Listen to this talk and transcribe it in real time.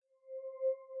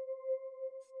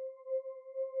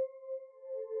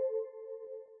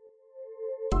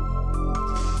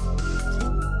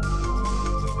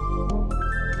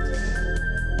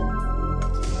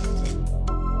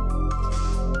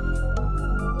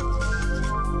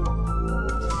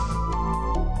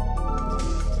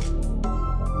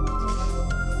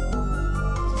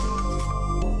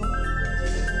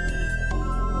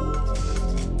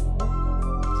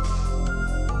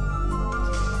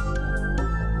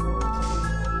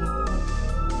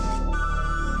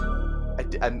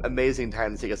amazing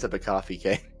time to take a sip of coffee,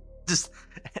 Kay. Just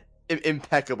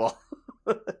impeccable.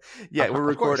 Yeah, we're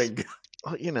recording.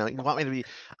 Well, you want me to be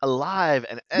alive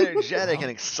and energetic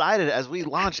and excited as we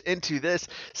launch into this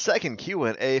second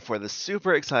Q&A for the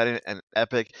super exciting and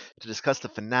epic to discuss the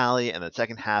finale and the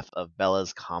second half of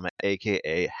Bella's Comet,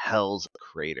 aka Hell's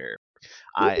Crater.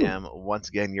 I am once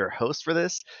again your host for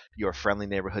this, your friendly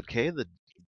neighborhood Kay, the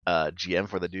GM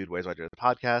for the Dude Where's My Joy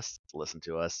podcast. Listen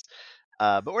to us.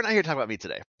 But we're not here to talk about me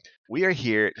today. We are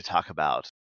here to talk about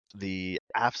the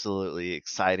absolutely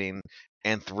exciting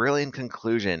and thrilling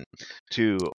conclusion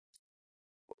to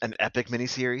an epic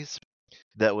miniseries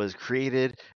that was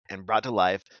created and brought to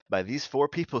life by these four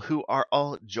people who are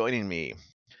all joining me.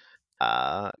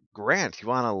 Grant, you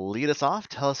want to lead us off?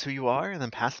 Tell us who you are, and then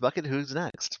pass the bucket. Who's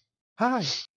next? Hi.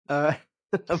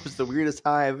 That was the weirdest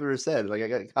hi I've ever said. Like, I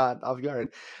got caught off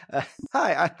guard.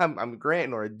 Hi, I'm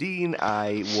Grant Nordine.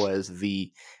 I was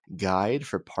the guide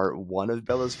for part 1 of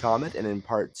Bella's Comet, and in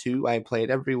part 2, I played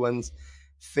everyone's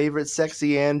favorite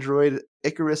sexy android,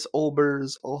 Icarus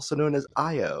Olbers, also known as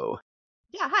Io.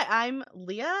 Yeah, hi, I'm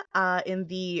Leah. In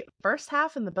the first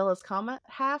half, in the Bella's Comet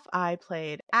half, I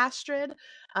played Astrid,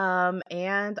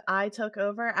 and I took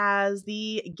over as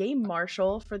the game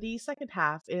marshal for the second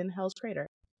half in Hell's Crater.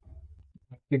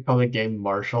 You call it Game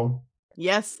Marshal?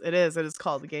 Yes, it is. It is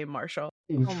called the game marshal.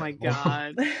 Oh my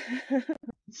god.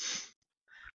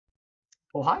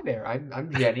 Well, hi there.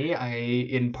 I'm Jenny. I,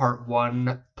 in part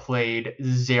 1, played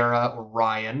Zara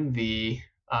Ryan, the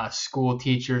school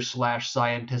teacher /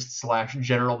 scientist /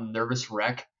 general nervous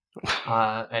wreck.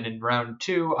 And in round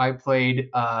 2, I played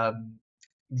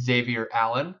Xavier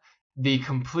Allen, the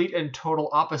complete and total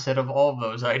opposite of all of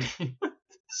those ideas.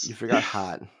 You forgot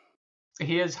hot.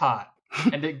 He is hot.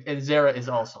 And Zara is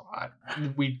also hot.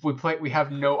 We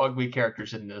have no ugly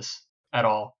characters in this at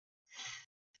all.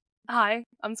 Hi,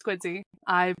 I'm Squidzy.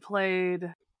 I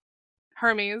played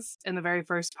Hermes in the very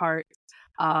first part.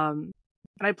 And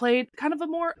I played kind of a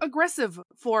more aggressive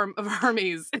form of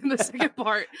Hermes in the second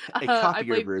part. A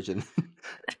copier version.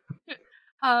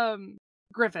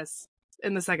 Griffiths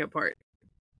in the second part.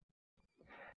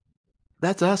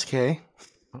 That's us, Kay.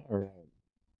 All right.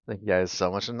 Thank you guys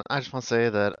so much, and I just want to say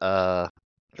that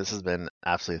this has been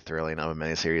absolutely thrilling of a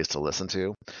miniseries to listen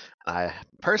to. I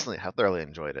personally have thoroughly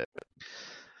enjoyed it.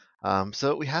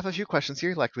 So we have a few questions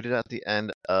here, like we did at the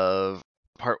end of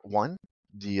part 1,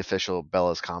 the official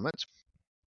Bella's Comet.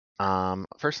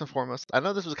 First and foremost, I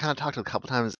know this was kind of talked a couple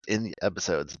times in the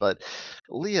episodes, but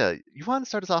Leah, you want to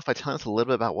start us off by telling us a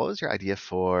little bit about what was your idea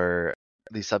for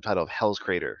the subtitle of Hell's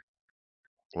Crater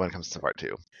when it comes to part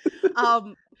 2?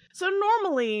 So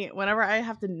normally, whenever I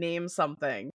have to name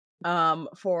something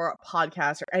for a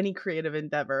podcast or any creative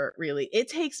endeavor, really, it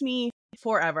takes me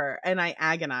forever and I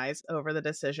agonize over the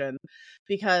decision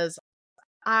because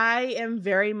I am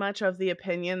very much of the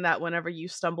opinion that whenever you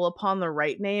stumble upon the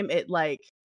right name,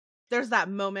 there's that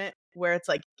moment where it's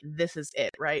like, this is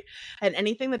it, right? And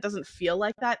anything that doesn't feel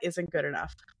like that isn't good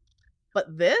enough.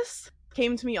 But this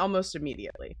came to me almost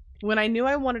immediately. When I knew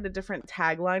I wanted a different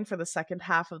tagline for the second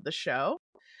half of the show,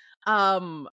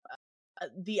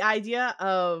 the idea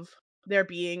of there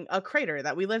being a crater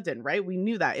that we lived in, right? We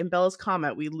knew that in Bella's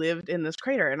Comet, we lived in this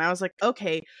crater. And I was like,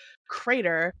 okay,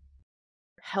 crater,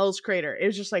 Hell's Crater. It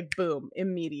was just like, boom,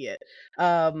 immediate.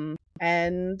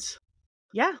 And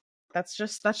yeah, that's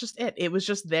just it. It was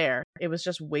just there. It was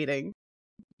just waiting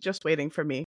for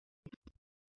me.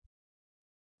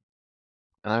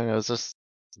 And I know it was just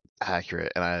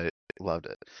accurate, and I loved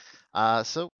it.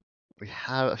 So we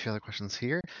have a few other questions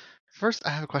here. First, I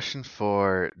have a question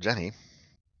for Jenny.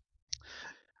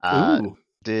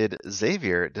 Did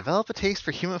Xavier develop a taste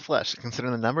for human flesh,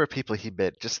 considering the number of people he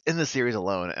bit just in the series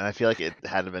alone? And I feel like it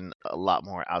had been a lot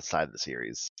more outside the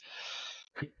series.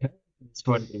 Let's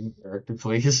put in character,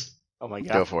 please. Oh my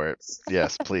god. Go for it.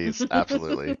 Yes, please.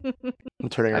 Absolutely. I'm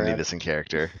turning around. I need this in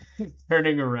character.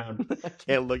 Turning around. I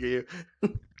can't look at you.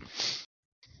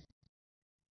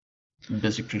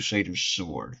 Does a crusader's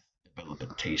sword develop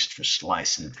a taste for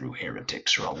slicing through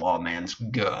heretics or a lawman's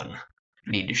gun?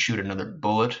 Need to shoot another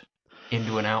bullet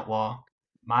into an outlaw?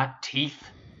 My teeth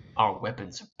are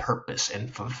weapons of purpose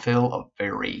and fulfill a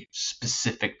very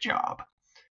specific job.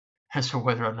 As for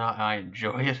whether or not I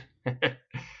enjoy it,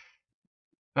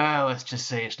 well, let's just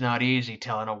say it's not easy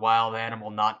telling a wild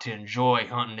animal not to enjoy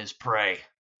hunting his prey.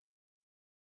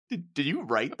 Did you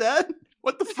write that?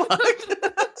 What the fuck?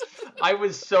 I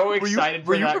was so excited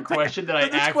for that prepared question that I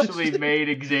for this actually question?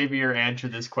 made Xavier answer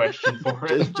this question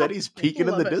for us. Jenny's peeking in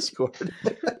the Love it. Discord.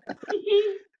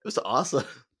 It was awesome.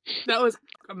 That was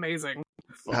amazing.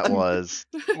 That was.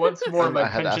 Once more, my I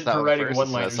had to ask penchant that for one writing first,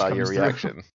 one-liners so I saw comes your through.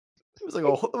 reaction. It was like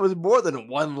it was more than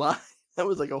one line. That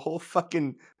was like a whole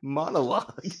fucking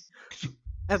monologue.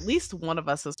 At least one of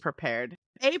us is prepared.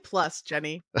 A+,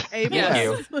 Jenny. A+.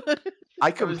 Yes.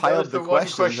 I That was compiled the the one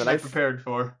questions question and I prepared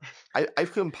for.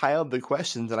 I've compiled the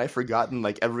questions and I've forgotten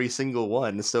like every single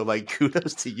one. So like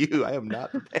kudos to you. I am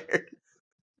not prepared.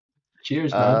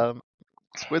 Cheers, man.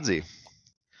 Squidsy,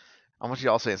 I want you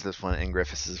to also answer this one in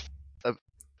Griffiths'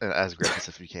 as Griffiths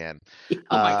if you can. Oh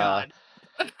my god.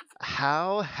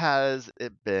 How has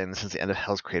it been since the end of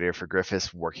Hell's Crater for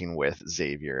Griffiths working with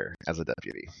Xavier as a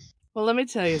deputy? Well, let me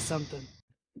tell you something.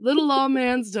 Little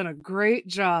Lawman's done a great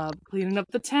job cleaning up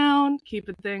the town,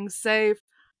 keeping things safe.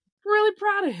 Really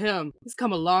proud of him. He's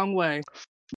come a long way.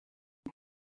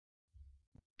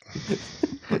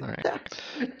 All right.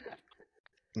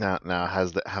 Now,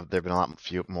 have there been a lot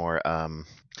more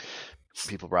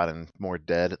people brought in more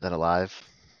dead than alive?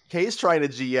 Kay's trying to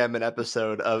GM an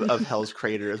episode of Hell's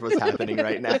Crater is what's happening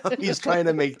right now. He's trying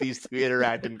to make these two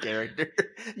interact in character.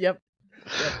 Yep.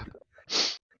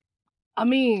 I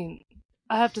mean,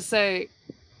 I have to say,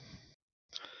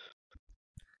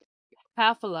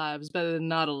 half alive is better than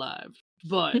not alive.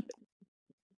 But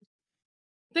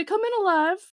they come in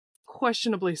alive,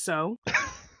 questionably so.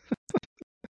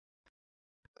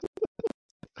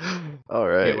 All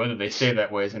right. Yeah, whether they stay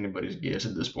that way is anybody's guess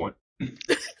at this point.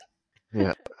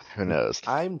 Yeah, who knows?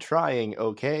 I'm trying,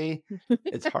 okay?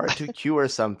 It's hard to cure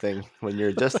something when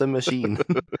you're just a machine.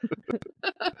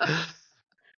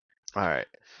 All right.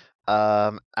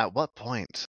 At what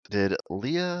point did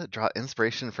Leah draw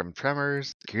inspiration from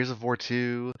Tremors, Gears of War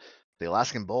 2, the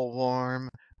Alaskan Bullworm,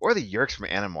 or the Yerks from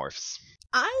Animorphs?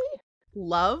 I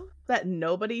love that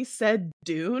nobody said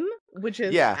Dune, which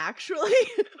is Yeah. actually...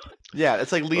 Yeah,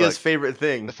 it's like Leah's Look, favorite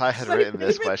thing. If I had My written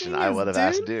this favorite question, thing I is would have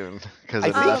asked Dune. Dune because I it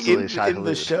is think absolutely Shai in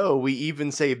the Hulud. show we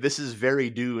even say this is very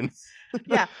Dune.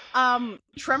 Yeah.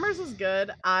 Tremors is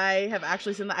good. I have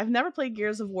actually seen that. I've never played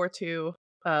Gears of War 2,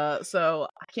 so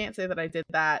I can't say that I did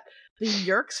that. The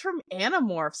Yerks from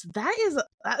Animorphs,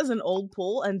 that is an old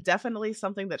pull and definitely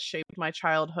something that shaped my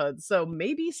childhood. So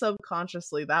maybe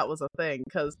subconsciously that was a thing,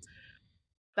 because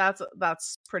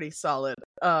that's pretty solid.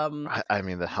 I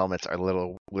mean, the helmets are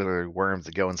little worms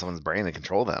that go in someone's brain and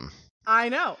control them. I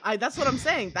know. That's what I'm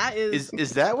saying. That is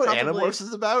Is that what probably- Animorphs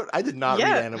is about? I did not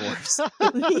Yeah. read Animorphs.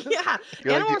 yeah.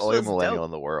 You're like the Animorphs only was millennial dope.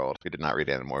 in the world who did not read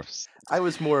Animorphs. I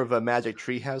was more of a Magic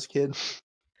Treehouse kid.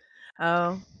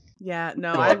 Oh, yeah.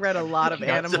 No, Cool. I read a lot of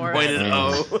Got Disappointed.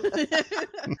 Animorphs. Oh.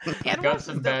 Animorphs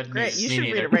some is bad dope. Great. news. You Me should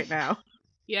read neither. it right now.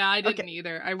 Yeah, I didn't Okay.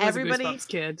 either. I was Everybody- a Goosebumps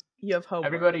kid. You have homework.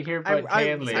 Everybody here but I-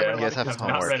 Kay and I- Leah Yes, have have not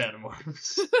homework. read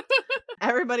Animorphs.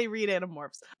 Everybody read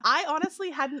Animorphs. I honestly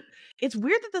hadn't. It's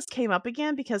weird that this came up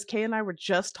again because Kay and I were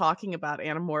just talking about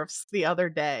Animorphs the other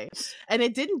day, and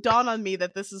it didn't dawn on me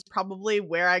that this is probably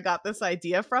where I got this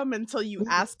idea from until you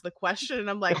asked the question, and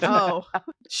I'm like, oh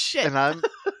shit. And I'm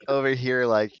over here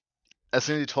like, as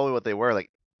soon as you told me what they were, like,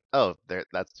 oh,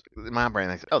 that's in my brain.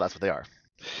 Like, oh, that's what they are.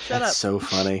 Shut That's up. so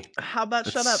funny. How about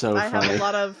That's shut up? so I have funny. a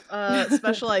lot of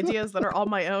special ideas that are all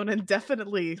my own and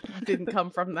definitely didn't come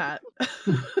from that.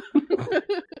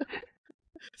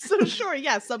 So sure,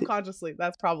 yeah, subconsciously,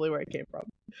 that's probably where it came from.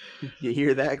 You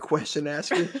hear that question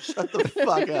asker? Shut the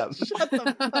fuck up. Shut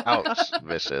the fuck Ouch, up.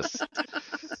 vicious.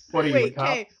 What are you, Wait, a cop?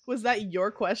 Kay, was that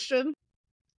your question?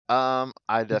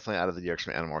 I definitely added the Yerks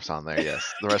from Animorphs on there.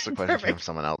 Yes, the rest of the question came Perfect. from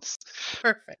someone else.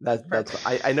 Perfect. That's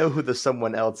I know who the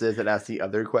someone else is that asked the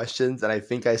other questions, and I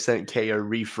think I sent Kay a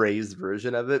rephrased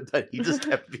version of it, but he just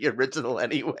kept the original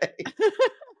anyway.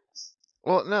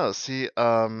 Well, no, see,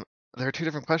 there are two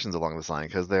different questions along this line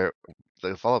because the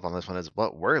follow-up on this one is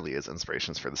what were Leah's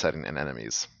inspirations for the setting and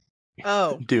enemies?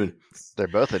 Oh, Dune. They're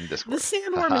both in the Discord.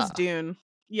 sandworm Haha. is Dune.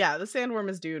 Yeah, the sandworm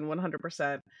is Dune,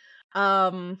 100%.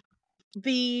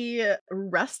 The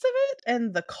rest of it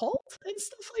and the cult and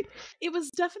stuff, like, it was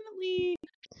definitely,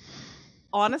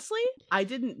 honestly, I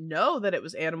didn't know that it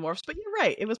was Animorphs, but you're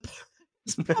right, it was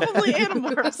probably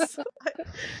Animorphs.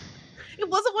 It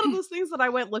wasn't one of those things that I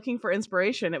went looking for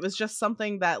inspiration. It was just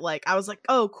something that, like, I was like,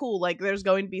 oh, cool, like, there's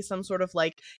going to be some sort of,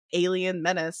 like, alien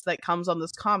menace that comes on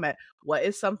this comet. What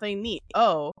is something neat?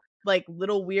 Oh, like,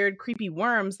 little weird creepy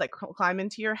worms that climb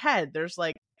into your head. There's,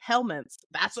 like, helmets.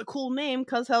 That's a cool name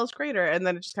because Hell's Crater. And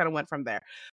then it just kind of went from there.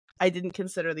 I didn't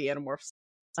consider the Animorphs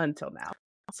until now.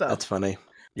 So That's funny.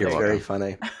 You're You're very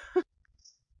welcome.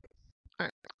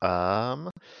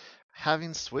 funny.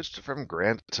 Having switched from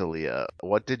Grant to Leah,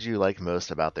 what did you like most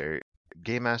about their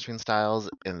game mastering styles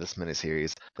in this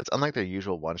miniseries that's unlike their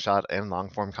usual one-shot and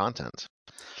long-form content?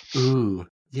 Ooh.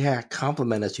 Yeah,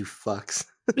 compliment us, you fucks.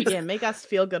 yeah, make us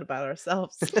feel good about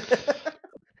ourselves.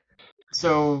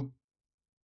 So,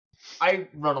 I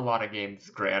run a lot of games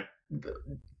with Grant.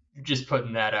 Just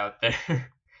putting that out there.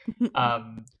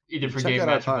 Either for Check Game out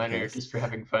our Master Monday or podcast. just for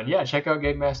having fun. Yeah, check out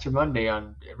Game Master Monday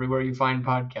on everywhere you find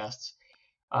podcasts.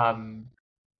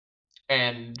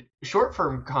 And short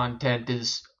form content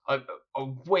is a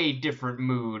way different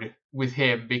mood with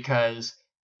him because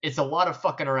it's a lot of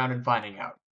fucking around and finding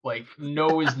out. Like,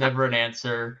 no is never an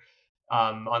answer,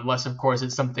 unless, of course,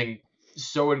 it's something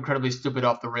so incredibly stupid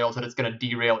off the rails that it's going to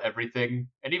derail everything.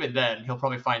 And even then, he'll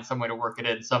probably find some way to work it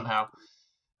in somehow.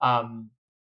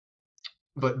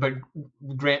 But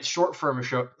Grant's short form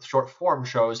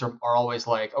shows are always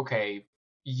like, okay,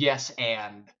 yes,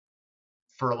 and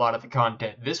for a lot of the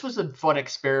content. This was a fun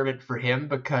experiment for him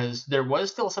because there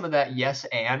was still some of that yes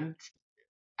and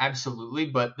absolutely,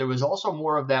 but there was also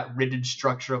more of that rigid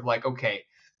structure of like, okay,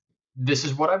 this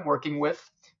is what I'm working with.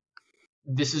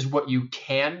 This is what you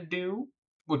can do,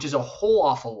 which is a whole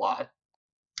awful lot.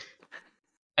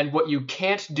 And what you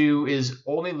can't do is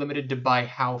only limited to by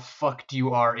how fucked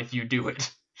you are if you do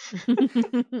it.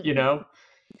 You know?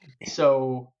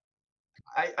 So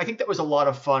I think that was a lot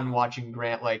of fun watching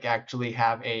Grant like actually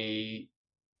have a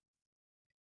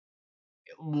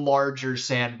larger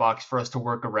sandbox for us to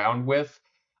work around with.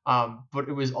 But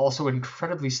it was also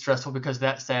incredibly stressful because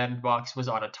that sandbox was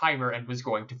on a timer and was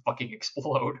going to fucking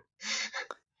explode.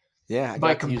 Yeah, I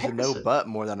By got to use the no comparison- but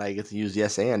more than I get to use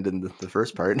yes and in the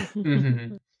first part.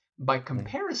 Mhm. By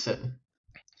comparison,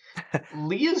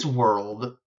 Leah's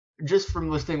world, just from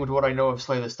listening to what I know of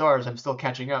Slay the Stars, I'm still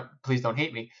catching up. Please don't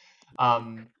hate me.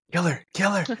 Killer.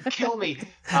 Kill me.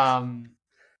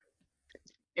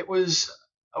 It was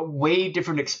a way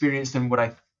different experience than what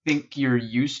I think you're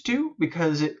used to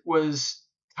because it was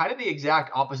kind of the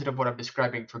exact opposite of what I'm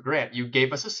describing for Grant. You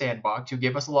gave us a sandbox, you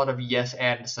gave us a lot of yes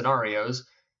and scenarios,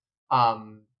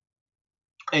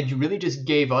 and you really just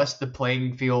gave us the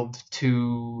playing field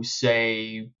to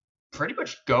say pretty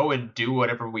much go and do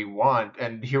whatever we want.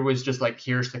 And here was just like,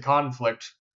 here's the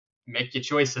conflict, make your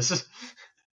choices.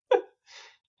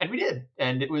 And we did,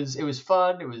 and it was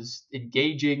fun, it was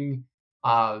engaging.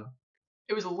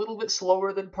 It was a little bit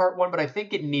slower than part one, but I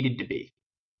think it needed to be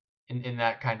in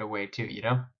that kind of way too, you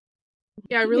know?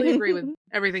 Yeah, I really agree with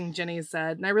everything Jenny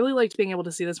said, and I really liked being able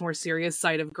to see this more serious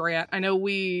side of Grant. I know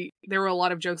there were a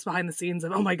lot of jokes behind the scenes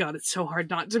of, oh my god, it's so hard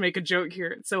not to make a joke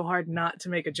here. It's so hard not to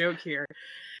make a joke here.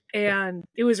 And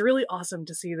it was really awesome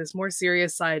to see this more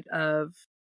serious side of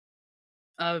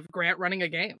Grant running a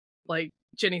game. Like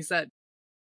Jenny said,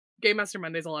 Game Master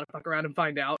Monday's a lot of fuck around and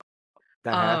find out.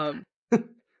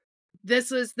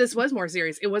 This was more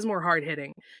serious. It was more hard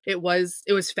hitting. It was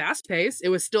fast paced. It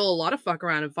was still a lot of fuck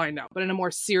around and find out, but in a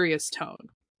more serious tone.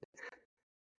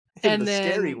 In the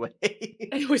scary way.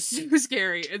 It was super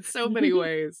scary in so many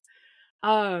ways.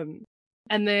 And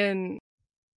then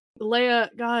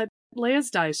Leia's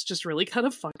dice just really kind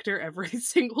of fucked her every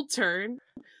single turn.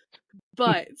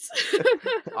 But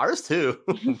ours too.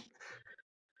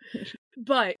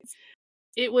 But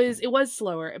it was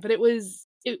slower, but it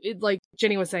like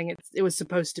Jenny was saying, it was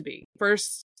supposed to be.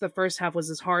 The first half was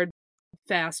this hard,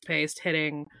 fast-paced,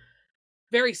 hitting,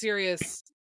 very serious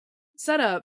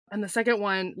setup, and the second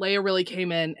one, Leia really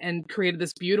came in and created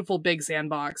this beautiful big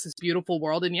sandbox, this beautiful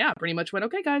world, and yeah, pretty much went,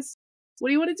 okay, guys, what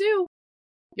do you want to do?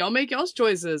 Y'all make y'all's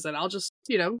choices, and I'll just,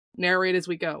 narrate as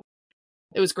we go.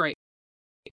 It was great.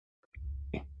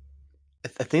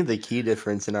 I think the key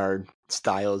difference in our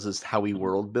styles is how we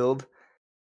world build.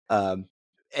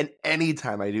 And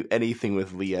anytime I do anything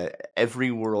with Leah,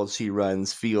 every world she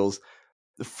runs feels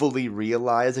fully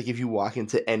realized. Like if you walk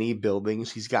into any building,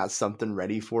 she's got something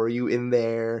ready for you in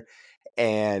there.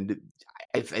 And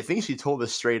I think she told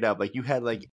us straight up, like you had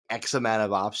like X amount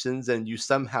of options and you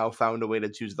somehow found a way to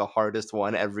choose the hardest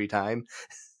one every time.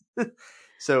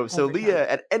 So Leah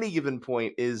at any given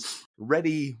point is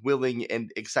ready, willing,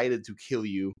 and excited to kill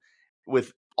you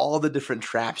with all the different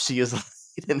traps she has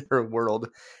laid in her world.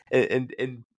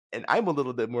 And I'm a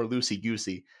little bit more loosey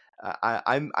goosey.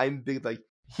 I'm big like,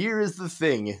 here is the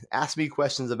thing. Ask me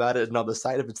questions about it, and I'll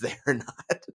decide if it's there or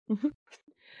not.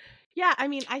 Yeah, I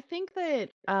mean, I think that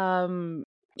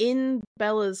in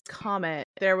Bella's comment,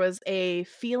 there was a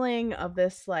feeling of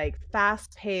this like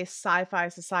fast-paced sci-fi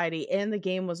society, and the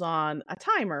game was on a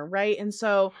timer, right? And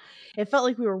so it felt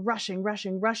like we were rushing,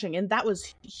 and that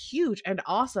was huge and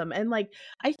awesome. And like,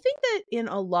 I think that in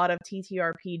a lot of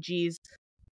TTRPGs,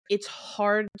 it's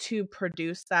hard to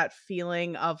produce that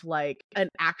feeling of like an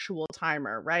actual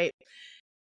timer, right?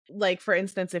 Like, for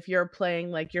instance, if you're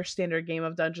playing like your standard game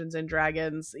of Dungeons and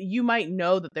Dragons, you might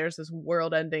know that there's this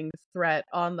world ending threat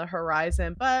on the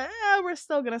horizon, but we're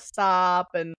still gonna stop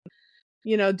and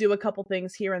do a couple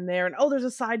things here and there, and oh, there's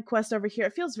a side quest over here.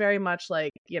 It feels very much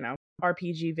like,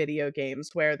 RPG video games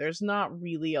where there's not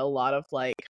really a lot of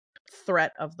like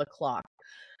threat of the clock.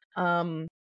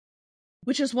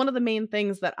 Which is one of the main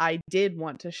things that I did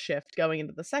want to shift going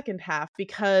into the second half,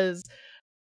 because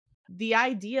the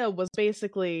idea was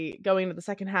basically going into the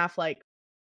second half like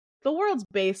the world's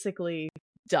basically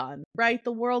done, right?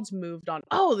 The world's moved on.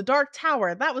 Oh, the Dark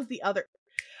Tower. That was the other.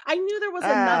 I knew there was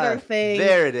another thing.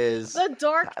 There it is. The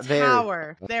Dark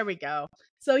Tower. There we go.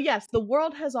 So yes, the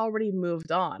world has already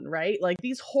moved on, right? Like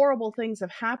these horrible things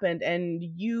have happened and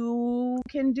you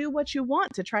can do what you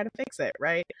want to try to fix it,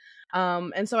 right?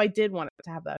 And so I did want it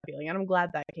to have that feeling, and I'm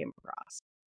glad that came across.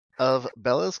 Of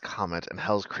Bella's Comet and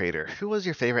Hell's Crater, who was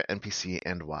your favorite NPC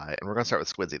and why? And we're going to start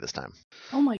with Squidzy this time.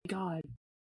 Oh my god.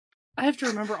 I have to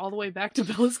remember all the way back to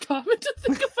Bella's Comet to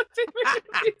think of my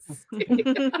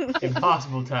favorite NPC.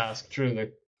 Impossible task,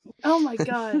 truly. Oh my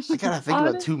gosh. I gotta think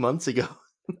about 2 months ago.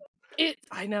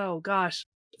 I know, gosh.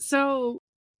 So,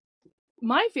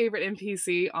 my favorite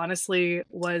NPC, honestly,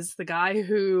 was the guy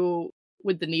who,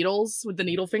 with the needle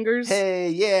fingers. Hey,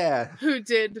 yeah. Who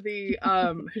did the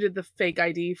fake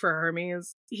ID for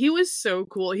Hermes. He was so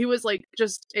cool. He was like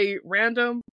just a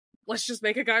random, let's just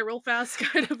make a guy real fast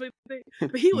kind of a thing.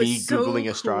 But he was Me so Googling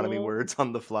cool. astronomy words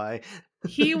on the fly.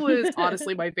 He was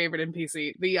honestly my favorite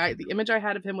NPC. The image I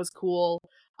had of him was cool.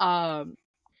 And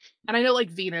I know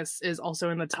like Venus is also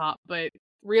in the top, but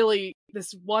really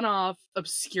this one-off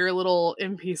obscure little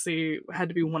NPC had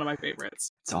to be one of my favorites.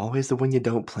 It's always the one you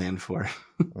don't plan for.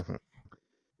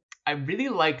 I really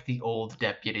like the old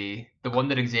deputy, the one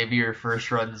that Xavier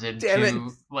first runs into,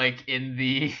 like in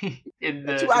the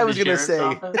That's what I was gonna say.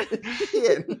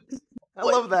 I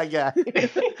love that guy.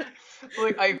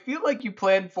 Like, I feel like you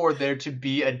planned for there to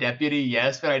be a deputy,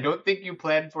 yes, but I don't think you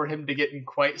planned for him to get in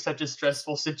quite such a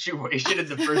stressful situation in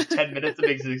the first 10 minutes of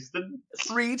existence.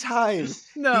 3 times.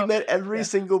 No. He met every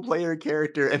single player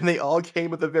character, and they all came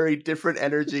with a very different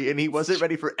energy, and he wasn't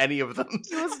ready for any of them.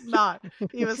 He was not.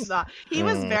 He was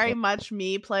very much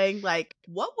me playing like,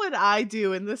 what would I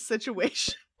do in this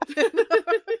situation?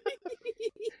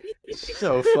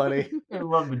 So funny. I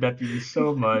love the deputy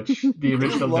so much. The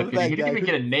original love deputy. that He didn't guy. even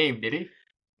get a name, did he?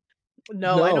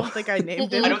 No, I don't think I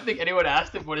named him. I don't think anyone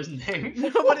asked him what his name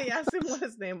was. Nobody asked him what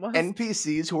his name was.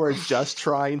 NPCs who are just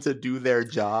trying to do their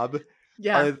job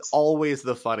are always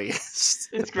the funniest.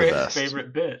 It's Graham's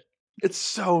favorite bit. It's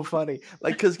so funny.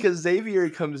 Like, because Xavier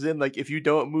comes in, like, if you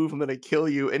don't move, I'm going to kill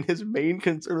you. And his main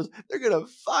concern is, they're going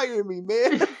to fire me,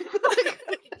 man.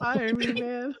 Fire me,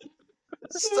 man.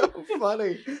 So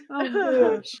funny. Oh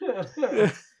my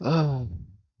gosh.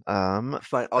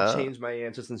 Fine, I'll change my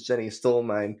answer since Jenny stole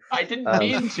mine. I didn't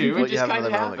mean to. well, It you just have kind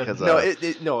of another moment,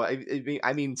 happened. No,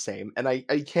 I mean same. And I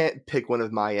can't pick one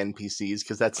of my NPCs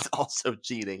because that's also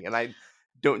cheating. And I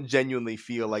don't genuinely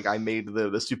feel like I made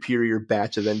the superior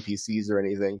batch of NPCs or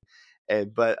anything.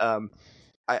 But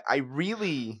I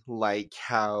really like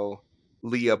how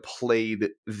Leah played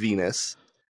Venus.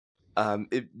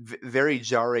 Very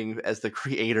jarring as the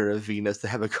creator of Venus to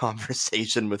have a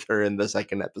conversation with her in the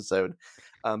second episode.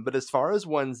 But as far as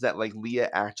ones that like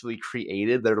Leah actually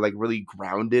created, that are like really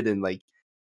grounded and like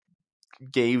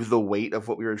gave the weight of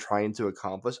what we were trying to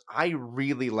accomplish, I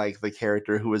really like the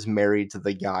character who was married to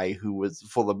the guy who was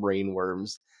full of brain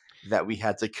worms that we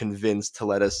had to convince to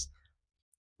let us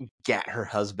get her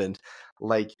husband.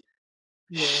 Like,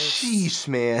 sheesh,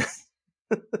 man.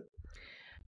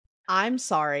 I'm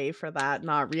sorry for that,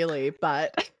 not really,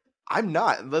 but I'm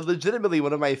not. Legitimately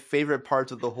one of my favorite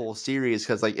parts of the whole series,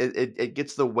 because like it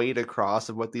gets the weight across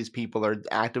of what these people are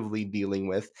actively dealing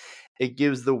with. It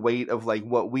gives the weight of like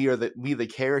what we the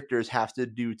characters have to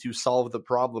do to solve the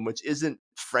problem, which isn't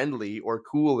friendly or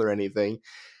cool or anything.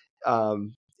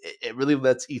 It really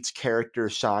lets each character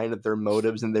shine at their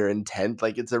motives and their intent.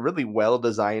 Like, it's a really well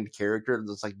designed character to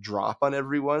just like drop on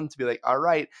everyone to be like, all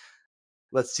right,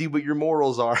 let's see what your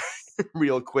morals are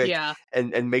real quick,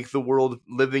 and make the world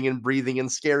living and breathing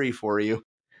and scary for you.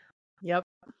 Yep.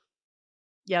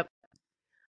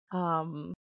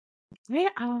 I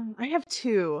have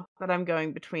 2 that I'm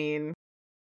going between.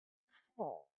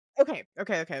 Okay.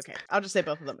 I'll just say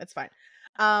both of them. It's fine.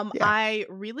 I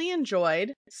really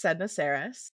enjoyed Sedna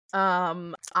Saris.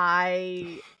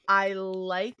 I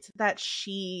liked that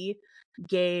she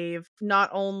gave not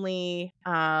only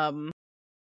Hermes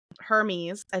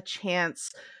a chance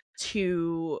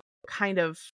to kind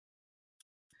of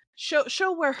show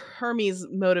where Hermes'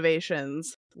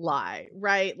 motivations lie,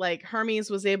 right? Like,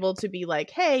 Hermes was able to be like,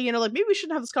 hey, like, maybe we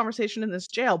shouldn't have this conversation in this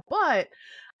jail, but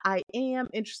I am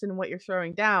interested in what you're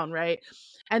throwing down, right?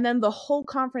 And then the whole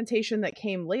confrontation that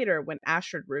came later when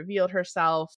Astrid revealed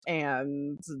herself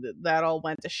and that all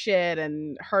went to shit,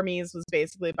 and Hermes was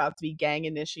basically about to be gang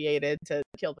initiated to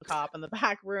kill the cop in the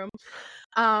back room.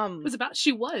 It was about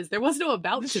there was no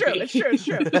about It's to true, be. it's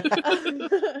true.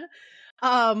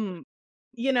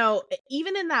 You know,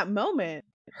 even in that moment,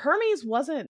 Hermes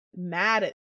wasn't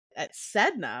mad at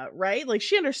Sedna, right? Like,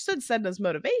 she understood Sedna's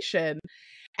motivation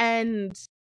and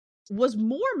was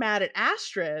more mad at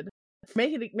Astrid for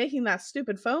making that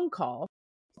stupid phone call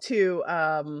to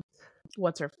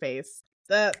what's her face?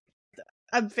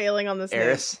 I'm failing on this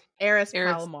Eris. name. Eris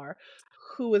Eris. Palomar,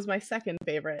 who was my second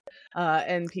favorite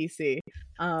NPC.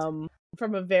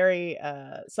 From a very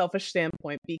selfish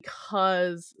standpoint,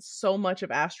 because so much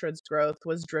of Astrid's growth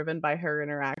was driven by her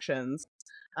interactions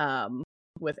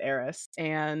with Eris,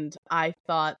 and I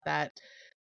thought that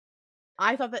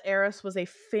Eris was a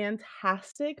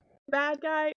fantastic bad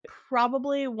guy,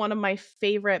 probably one of my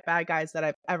favorite bad guys that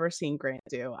I've ever seen Grant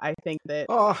do. I think that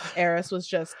Eris was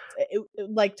just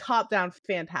like top down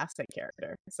fantastic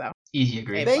character. So Easy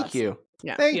agree. Thank you.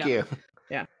 Yeah. Thank you.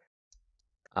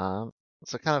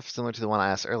 So kind of similar to the one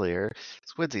I asked earlier,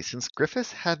 Squidzy, since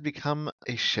Griffiths had become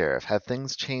a sheriff, have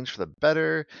things changed for the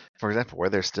better? For example, were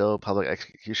there still public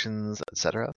executions,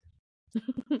 etc.?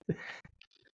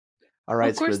 All right,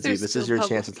 Of course Squidzy, there's this is still your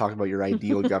chance to talk about your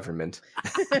ideal government.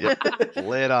 Yep.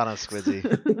 Lay it on us,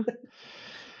 Squidzy.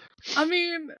 I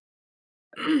mean,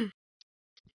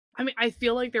 I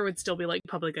feel like there would still be like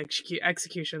public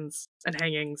executions and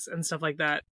hangings and stuff like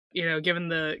that. You know, given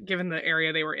the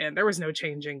area they were in, there was no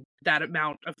changing that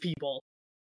amount of people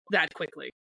that quickly.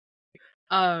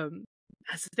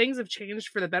 As things have changed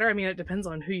for the better, I mean, it depends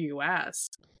on who you ask.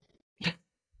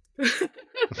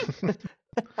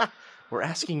 We're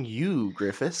asking you,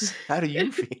 Griffiths. How do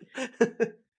you feel?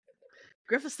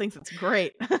 Griffiths thinks it's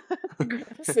great.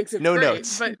 Griffiths thinks it's No great,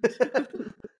 notes.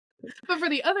 but for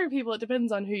the other people, it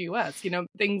depends on who you ask. You know,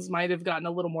 things might have gotten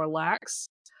a little more lax,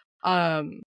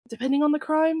 depending on the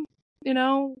crime. You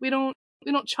know, we don't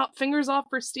chop fingers off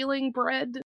for stealing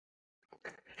bread.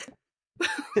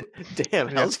 Damn,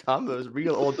 Hell's Combo is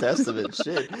real Old Testament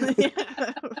shit.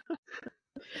 Yeah.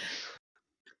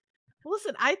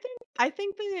 Listen, I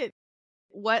think that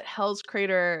what Hell's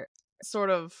Crater sort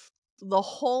of, the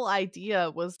whole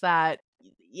idea was that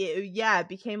it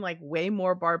became like way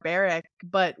more barbaric,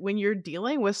 but when you're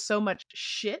dealing with so much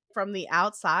shit from the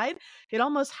outside, it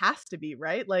almost has to be,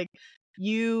 right? Like,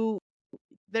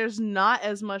 there's not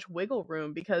as much wiggle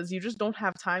room because you just don't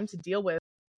have time to deal with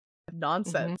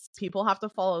nonsense. People have to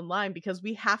fall in line because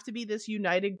we have to be this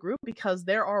united group because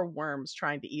there are worms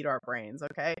trying to eat our brains,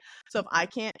 okay? So if I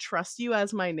can't trust you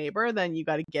as my neighbor, then you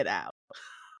got to get out.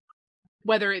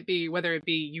 Whether it be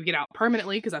you get out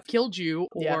permanently because I've killed you,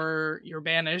 or you're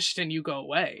banished and you go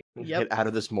away. Get out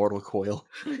of this mortal coil.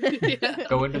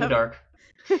 Go into the dark.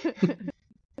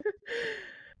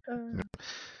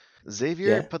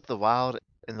 Xavier put the Wild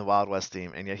in the Wild West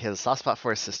theme, and yet he has a soft spot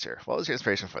for his sister. What was your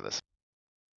inspiration for this?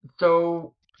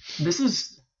 So, I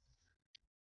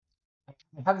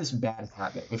have this bad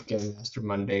habit with Game Master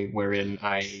Monday wherein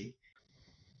I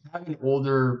have an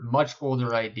much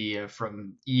older idea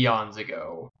from eons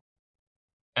ago.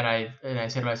 And I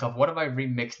said to myself, what if I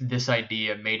remixed this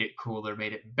idea, made it cooler,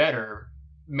 made it better,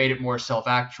 made it more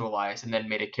self-actualized, and then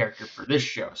made a character for this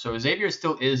show? So Xavier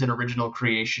still is an original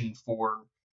creation for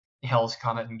Hell's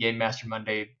Comet and Game Master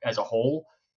Monday as a whole,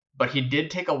 but he did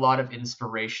take a lot of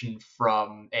inspiration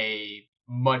from a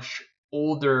much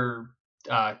older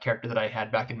character that I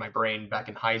had back in my brain back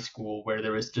in high school, where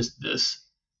there was just this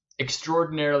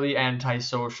extraordinarily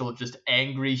antisocial, just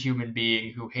angry human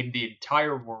being who hated the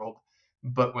entire world,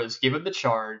 but was given the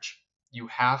charge, you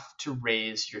have to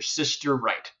raise your sister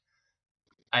right.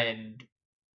 And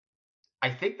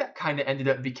I think that kind of ended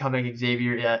up becoming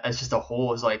Xavier as just a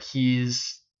whole, is like,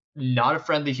 he's not a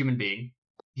friendly human being.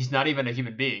 He's not even a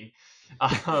human being.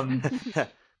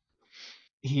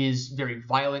 He's very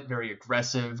violent, very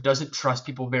aggressive, doesn't trust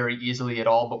people very easily at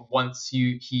all. But once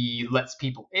he lets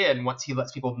people in, once he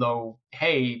lets people know,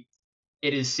 hey,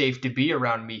 it is safe to be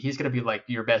around me, he's going to be like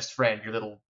your best friend, your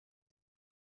little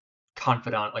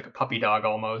confidant, like a puppy dog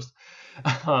almost.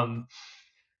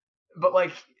 But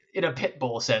like in a pit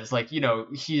bull sense, like, you know,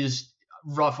 he's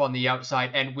rough on the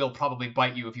outside and will probably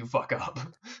bite you if you fuck up.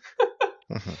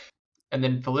 And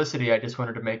then Felicity, I just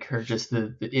wanted to make her just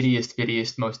the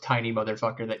ittiest, most tiny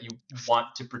motherfucker that you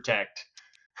want to protect.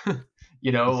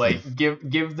 You know, like give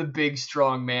the big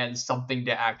strong man something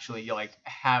to actually like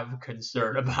have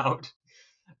concern about.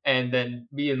 And then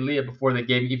me and Leah, before the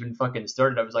game even fucking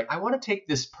started, I was like, I want to take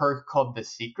this perk called The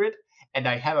Secret and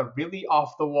I have a really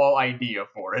off-the-wall idea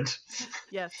for it.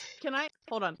 Yes. Can I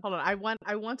hold on? I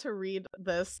want to read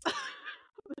this.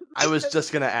 I was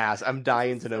just gonna ask. I'm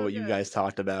dying is to know so what you good. guys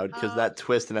talked about because that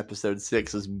twist in episode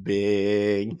 6 is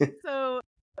big. So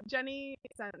Jenny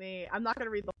sent me. I'm not gonna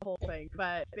read the whole thing,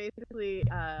 but basically,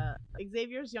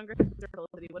 Xavier's younger sister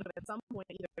Felicity would have at some point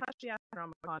either touched the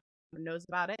Astronomicon or knows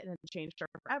about it and then changed her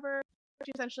forever.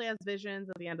 She essentially has visions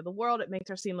of the end of the world. It makes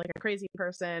her seem like a crazy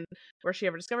person. Were she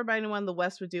ever discovered by anyone, the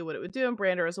West would do what it would do and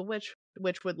brand her as a witch,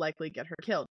 which would likely get her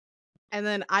killed. And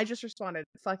then I just responded,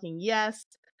 "Fucking yes."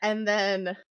 And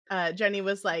then Jenny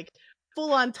was like,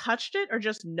 "Full on touched it or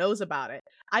just knows about it?"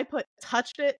 I put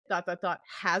touched it. ... Has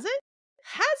it?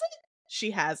 Has it?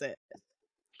 She has it.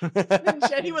 And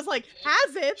Jenny was like,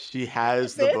 "Has it?" She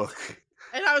has the It? book.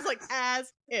 And I was like,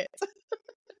 "As it."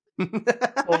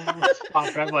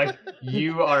 I'm like,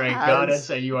 you are a Has goddess,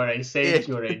 and you are a sage, it.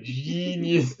 you are a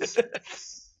genius.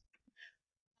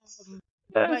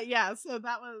 But yeah, so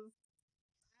that was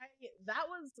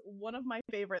one of my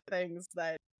favorite things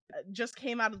that just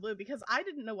came out of the blue because I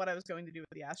didn't know what I was going to do with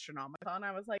the Astronomicon.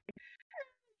 I was like,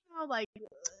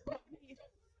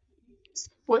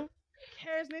 What? who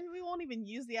cares? Maybe we won't even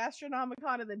use the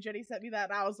Astronomicon. And then Jenny sent me that,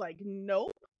 and I was like,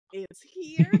 nope, it's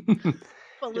here.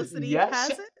 Felicity Yes,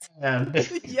 has it. and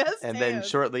Yes, And then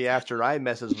shortly after, I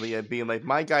messaged Leah being like,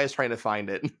 "My guy's trying to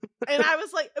find it." and I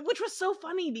was like, which was so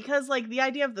funny because like the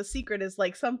idea of the secret is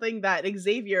like something that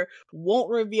Xavier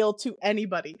won't reveal to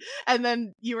anybody. And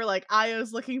then you were like,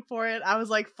 Io's looking for it. I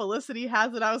was like, Felicity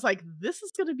has it. I was like, this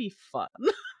is gonna be fun.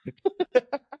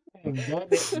 then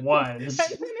it was. And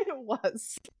then it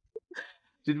was.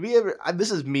 Did we ever? This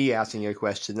is me asking a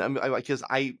question. Because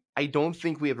I don't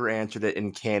think we ever answered it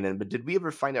in canon. But did we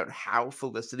ever find out how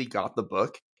Felicity got the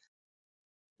book?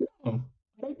 I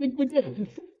don't think we did.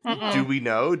 Do we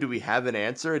know? Do we have an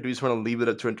answer? Or do we just want to leave it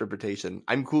up to interpretation?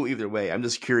 I'm cool either way. I'm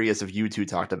just curious if you two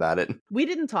talked about it. We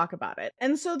didn't talk about it.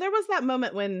 And so there was that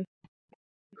moment when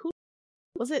who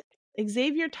was it?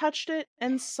 Xavier touched it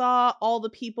and saw all the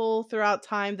people throughout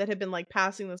time that had been like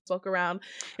passing this book around.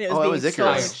 And it was being was sold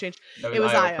in Icarus. exchange. That It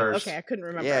was Io Io. first. Okay, I couldn't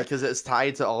remember. Yeah, because it's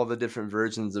tied to all the different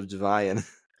versions of Javian.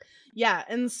 Yeah,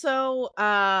 and so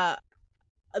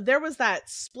there was that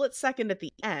split second at the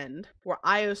end where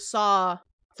Io saw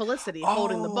Felicity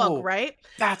holding the Oh. book, right?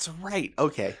 That's right.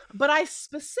 Okay. But I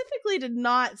specifically did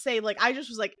not say, like, I just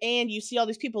was like, and you see all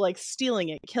these people like stealing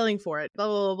it, killing for it, blah,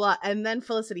 blah, blah, blah. And then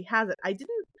Felicity has it. I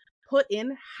didn't put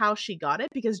in how she got it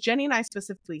because Jenny and I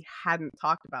specifically hadn't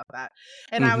talked about that.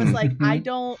 And I was like, I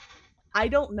don't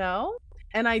know.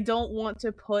 And I don't want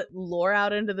to put lore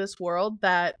out into this world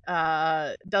that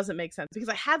doesn't make sense because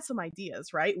I had some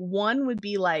ideas, right? One would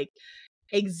be like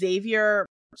Xavier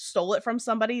stole it from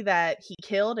somebody that he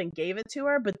killed and gave it to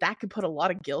her, but that could put a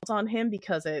lot of guilt on him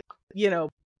because it,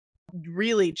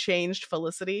 really changed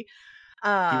Felicity. He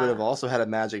would have also had a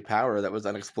magic power that was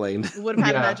unexplained. Would have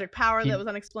had a Yeah. magic power that was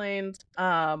unexplained.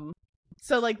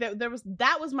 So like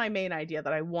that was my main idea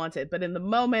that I wanted, but in the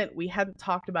moment we hadn't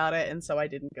talked about it, and so I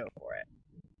didn't go for it.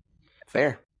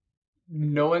 Fair.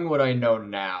 Knowing what I know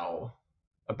now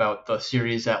about the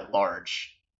series at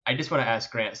large, I just want to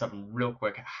ask Grant something real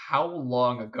quick. How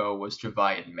long ago was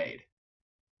Javian made?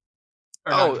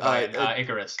 Or Oh, not Javian,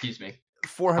 Icarus, excuse me.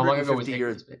 How long ago was 450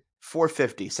 years. Icarus made?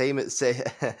 450.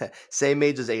 Same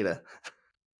age as Ada.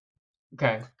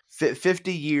 Okay.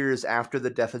 50 years after the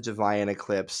death of Javian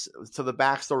Eclipse. So the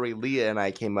backstory Leah and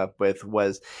I came up with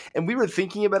was, and we were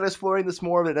thinking about exploring this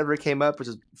more, but it never came up, which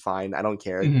is fine. I don't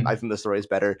care. Mhm. I think the story is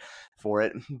better for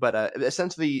it. But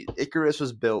essentially, Icarus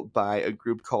was built by a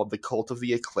group called the Cult of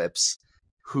the Eclipse,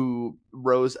 who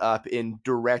rose up in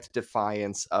direct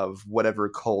defiance of whatever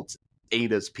cult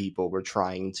Ada's people were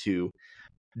trying to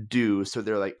do. So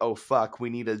they're like, oh fuck, we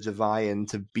need a Javian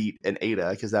to beat an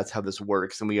Ada because that's how this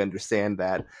works, and we understand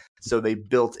that. So they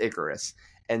built Icarus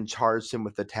and charged him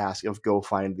with the task of go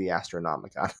find the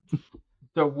Astronomicon.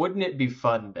 So wouldn't it be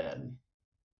fun then?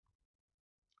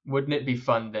 Wouldn't it be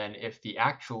fun then if the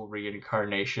actual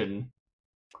reincarnation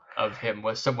of him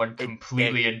was someone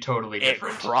completely and totally It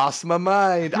different? crossed my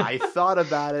mind. I thought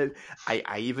about it.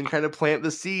 I even kind of plant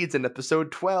the seeds in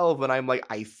episode 12, and I'm like,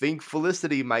 I think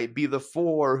Felicity might be the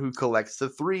 4 who collects the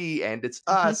 3, and it's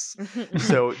us.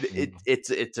 So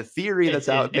it's a theory that's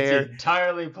out there. It's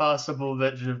entirely possible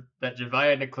that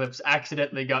Javian Eclipse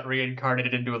accidentally got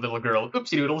reincarnated into a little girl.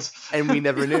 Oopsie doodles. And we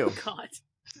never knew. Oh, God.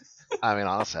 I mean,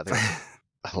 honestly, I think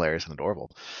it's hilarious and adorable.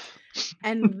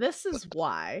 And this is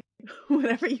why,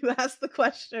 whenever you ask the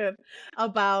question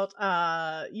about,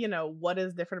 what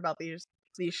is different about these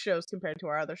shows compared to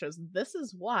our other shows, this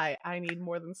is why I need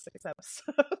more than 6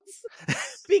 episodes.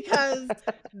 Because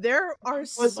there are I want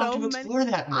so to many. explore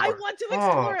that more. I want to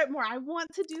explore it more. I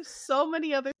want to do so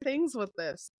many other things with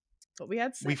this. But we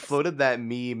had 6. We floated that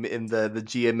meme in the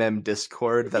GMM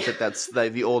Discord. That's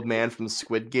like the old man from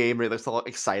Squid Game where he looks all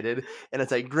excited, and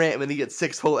it's like Grant when he gets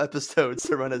 6 whole episodes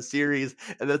to run a series,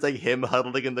 and that's like him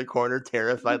huddling in the corner,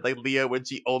 terrified like Leah when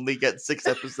she only gets 6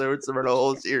 episodes to run a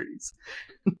whole series.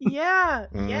 Yeah,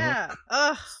 Mhm. yeah.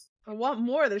 Ugh, I want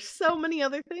more. There's so many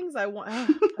other things I want. Ugh,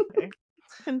 okay,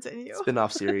 continue.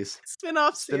 Spin-off series.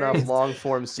 Spin-off Spin-off series.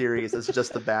 long-form series. It's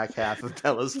just the back half of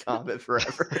Bella's Comet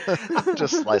forever.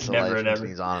 Just slice of Never life and ever.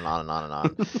 continues on and on and on and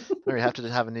on. We have to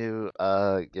have a new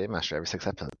game master every 6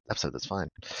 episode. That's fine.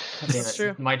 God damn It's it.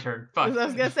 true. My turn. I Fuck.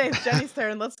 was gonna say it's Jenny's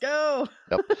turn. Let's go.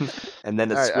 And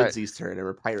then it's All right. Squidsy's turn, and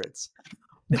we're pirates.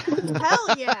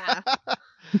 Hell yeah.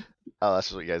 Oh, that's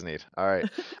just what you guys need. All right.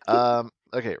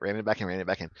 Okay, reining it back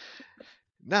in.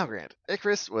 Now, Grant,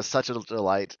 Icarus was such a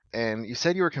delight, and you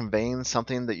said you were conveying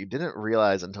something that you didn't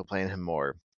realize until playing him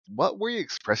more. What were you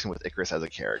expressing with Icarus as a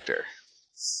character?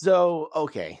 So,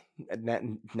 okay.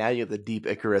 Now you have the deep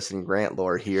Icarus and Grant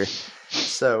lore here.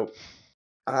 So,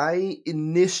 I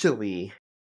initially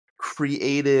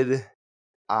created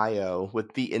Io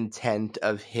with the intent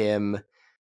of him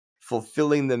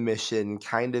fulfilling the mission,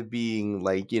 kind of being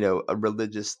like, a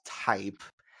religious type,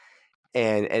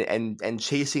 and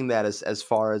chasing that as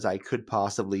far as I could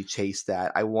possibly chase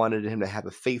that. I wanted him to have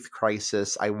a faith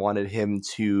crisis. I wanted him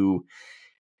to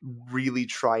really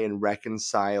try and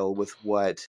reconcile with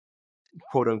what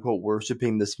quote unquote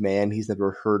worshiping this man he's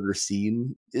never heard or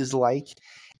seen is like.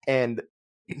 And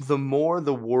the more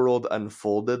the world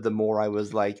unfolded, the more I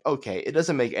was like, okay, it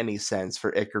doesn't make any sense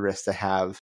for Icarus to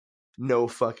have no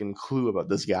fucking clue about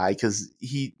this guy, because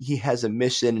he has a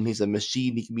mission and he's a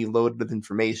machine. He can be loaded with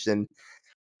information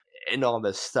and all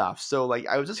this stuff. So like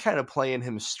I was just kind of playing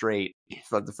him straight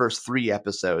for like the first 3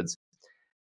 episodes.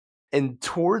 And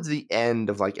towards the end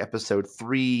of like episode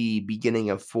 3, beginning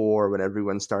of 4, when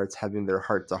everyone starts having their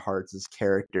heart to hearts as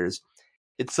characters,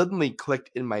 it suddenly clicked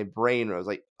in my brain where I was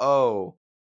like, oh,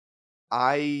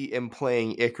 I am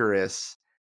playing Icarus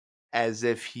as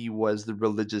if he was the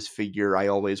religious figure I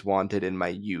always wanted in my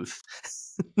youth.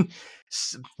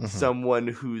 Someone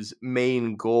whose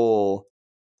main goal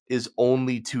is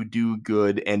only to do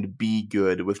good and be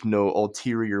good with no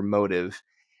ulterior motive.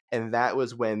 And that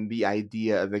was when the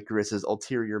idea of Icarus's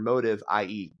ulterior motive,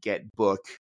 i.e. get book,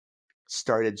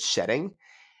 started shedding.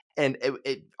 And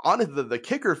it honestly, the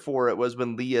kicker for it was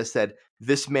when Leah said,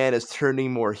 this man is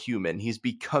turning more human. He's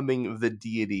becoming the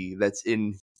deity that's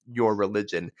in your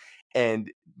religion.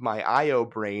 And my Io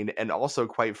brain, and also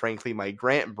quite frankly my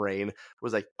Grant brain,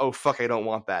 was like, oh fuck, I don't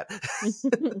want that.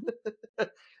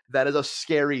 That is a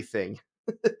scary thing.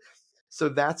 So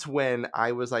that's when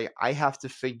I was like, I have to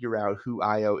figure out who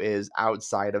Io is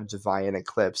outside of Defiant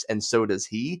Eclipse, and so does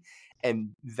he.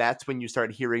 And that's when you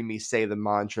start hearing me say the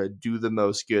mantra, do the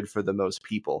most good for the most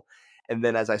people. And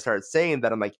then as I started saying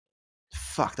that, I'm like,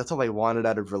 fuck, that's all I wanted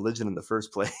out of religion in the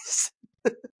first place.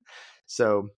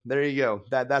 So there you go.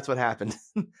 That's what happened.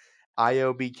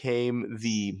 Io became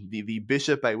the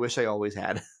bishop I wish I always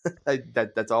had.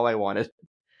 That's all I wanted.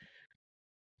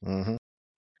 Mm-hmm.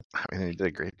 I mean, you did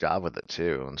a great job with it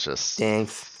too. It's just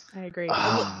Thanks. I agree.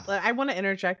 Ah. I want to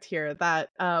interject here that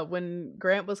when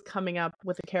Grant was coming up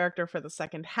with a character for the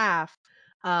second half,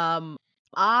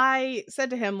 I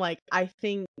said to him, like, I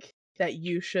think that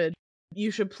you should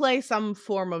play some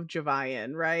form of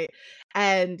Javian, right?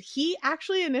 And he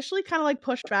actually initially kind of like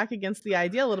pushed back against the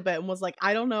idea a little bit and was like,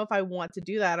 I don't know if I want to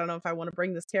do that. I don't know if I want to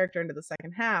bring this character into the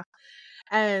second half.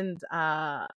 And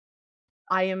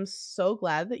I am so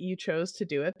glad that you chose to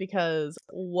do it, because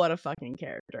what a fucking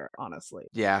character, honestly.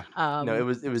 Yeah. No, it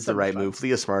was so the right much fun. move.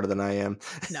 Leah's smarter than I am.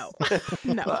 No.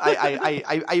 No. Well,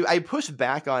 I pushed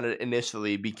back on it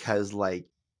initially because, like,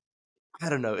 I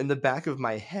don't know, in the back of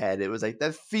my head, it was like,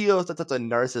 that feels like such a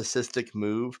narcissistic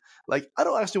move. Like, I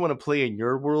don't actually want to play in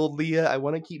your world, Leah. I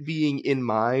want to keep being in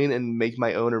mine and make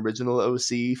my own original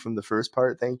OC from the first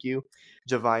part. Thank you.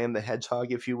 Javian the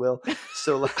Hedgehog, if you will.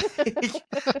 So, like...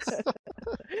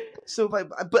 So,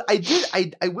 but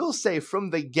I will say from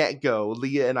the get-go,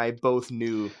 Leah and I both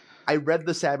knew. I read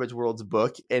the Savage Worlds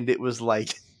book, and it was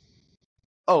like,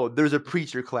 oh, there's a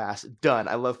preacher class. Done.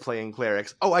 I love playing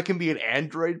clerics. Oh, I can be an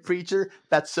android preacher?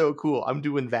 That's so cool. I'm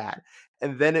doing that.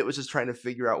 And then it was just trying to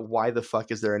figure out, why the fuck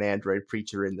is there an android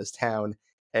preacher in this town?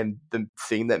 And the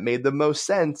thing that made the most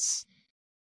sense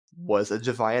was a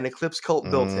Javian Eclipse cult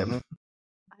built him. Mhm.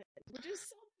 Which is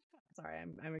so sorry,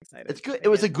 I'm excited. It's good. It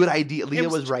was a Again. good idea. It Leah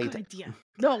was was such a right. good idea.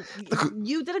 No,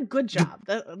 you did a good job.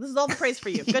 This is all the praise for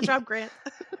you. Good job, Grant.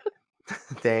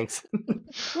 Thanks.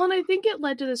 Well, and I think it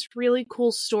led to this really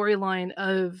cool storyline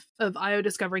of Io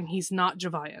discovering he's not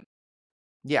Javian.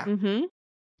 Yeah. Mm-hmm.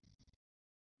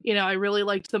 You know, I really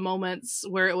liked the moments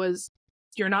where it was,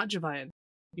 you're not Javian,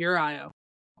 you're Io.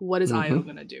 What is Io Mhm.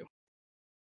 gonna do?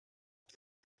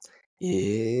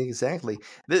 Exactly.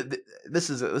 This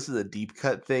is a deep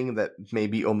cut thing that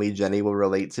maybe only Jenny will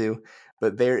relate to,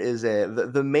 but there is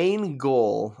the main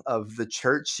goal of the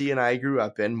church she and I grew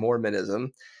up in,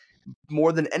 Mormonism,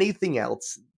 more than anything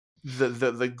else.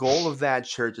 The goal of that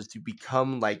church is to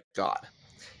become like God.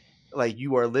 Like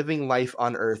you are living life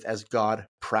on earth as God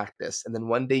practiced, and then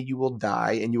one day you will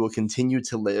die and you will continue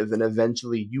to live, and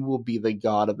eventually you will be the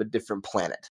God of a different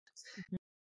planet.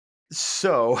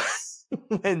 So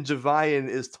when Javian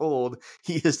is told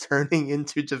he is turning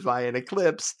into Javian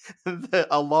Eclipse, the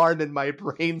alarm in my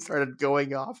brain started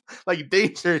going off like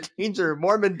danger, danger,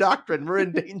 Mormon doctrine, we're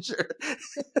in danger.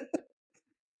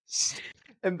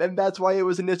 And that's why it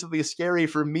was initially scary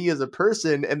for me as a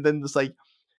person, and then it's like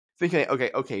thinking,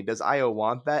 okay, does Io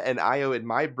want that? And Io in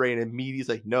my brain immediately is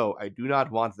like, no, I do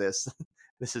not want this.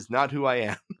 This is not who I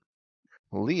am.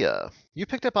 Leah, you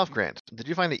picked up off Grant. Did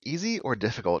you find it easy or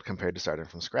difficult compared to starting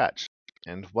from scratch?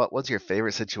 And what was your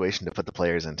favorite situation to put the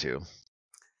players into?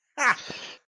 Ha!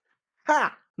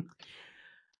 Ha!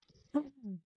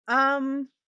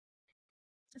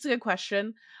 That's a good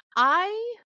question.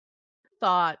 I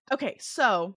thought, okay,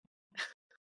 so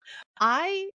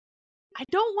I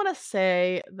don't want to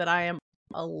say that I am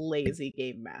a lazy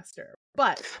game master,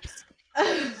 but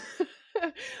I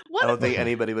don't think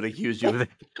anybody would accuse you of that.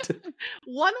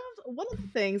 one of the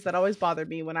things that always bothered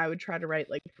me when I would try to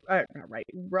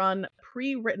run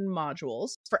pre-written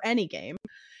modules for any game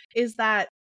is that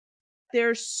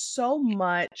there's so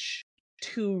much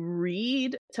to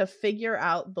read to figure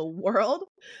out the world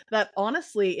that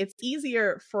honestly it's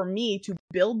easier for me to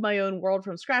build my own world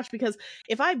from scratch, because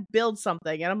if I build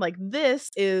something and I'm like, this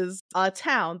is a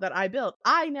town that I built,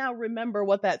 I now remember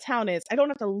what that town is. I don't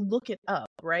have to look it up,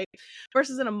 right?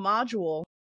 Versus in a module,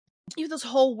 you have this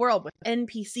whole world with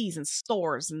NPCs and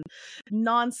stores and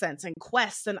nonsense and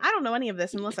quests, and I don't know any of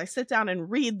this unless I sit down and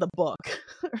read the book,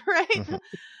 right?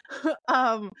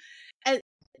 And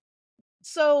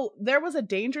so there was a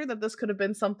danger that this could have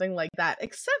been something like that,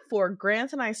 except for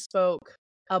Grant and I spoke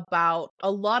about a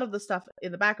lot of the stuff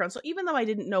in the background. So even though I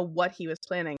didn't know what he was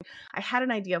planning, I had an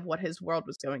idea of what his world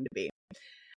was going to be.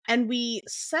 And we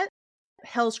set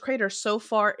Hell's Crater so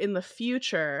far in the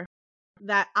future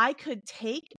that I could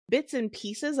take bits and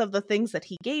pieces of the things that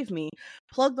he gave me,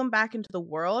 plug them back into the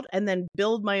world, and then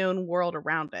build my own world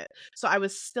around it. So I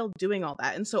was still doing all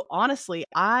that. And so honestly,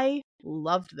 I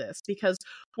loved this because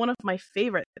one of my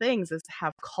favorite things is to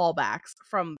have callbacks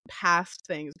from past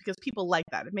things, because people like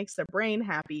that. It makes their brain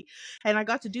happy. And I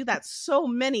got to do that so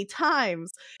many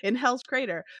times in Hell's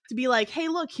Crater, to be like, hey,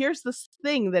 look, here's this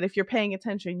thing that if you're paying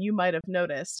attention, you might have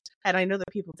noticed. And I know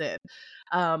that people did.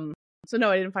 So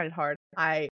no, I didn't find it hard.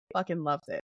 I fucking loved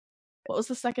it. What was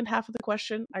the second half of the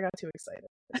question? I got too excited.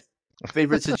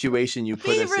 Favorite situation you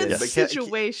put us in. Favorite But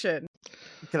situation.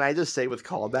 can I just say with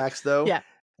callbacks though? Yeah.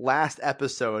 Last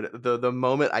episode, the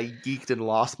moment I geeked and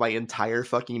lost my entire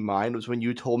fucking mind was when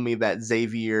you told me that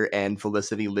Xavier and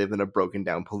Felicity live in a broken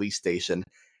down police station.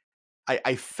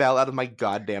 I fell out of my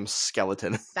goddamn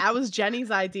skeleton. That was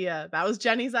Jenny's idea.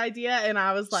 And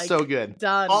I was like, so good.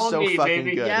 done. All so me, fucking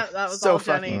baby. good. Yeah, that was so all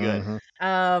fucking Jenny. good.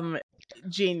 Mhm.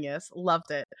 Genius.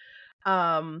 Loved it.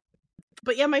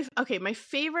 But yeah, my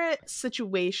favorite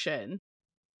situation,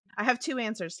 I have two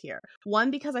answers here.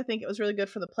 One because I think it was really good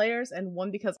for the players, and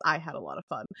one because I had a lot of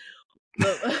fun.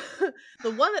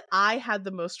 The one that I had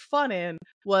the most fun in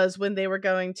was when they were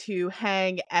going to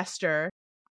hang Esther,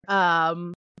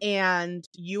 and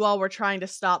you all were trying to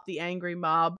stop the angry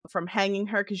mob from hanging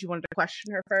her because you wanted to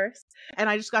question her first. And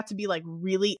I just got to be like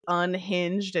really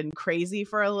unhinged and crazy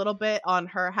for a little bit on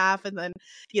her half, and then,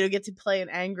 get to play an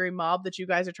angry mob that you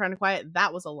guys are trying to quiet.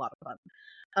 That was a lot of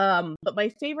fun. But my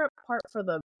favorite part for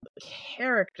the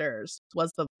characters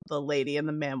was the lady and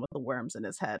the man with the worms in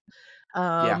his head.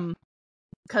 Yeah.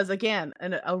 Because again,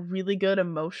 a really good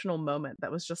emotional moment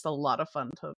that was just a lot of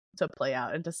fun to play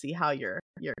out and to see how your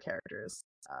characters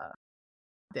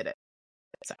did it.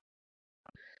 So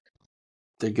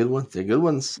They're good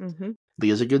ones. mm-hmm.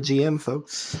 Leah's a good GM,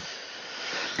 folks.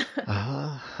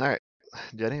 All right,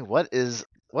 Jenny, what is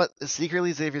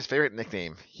secretly Xavier's favorite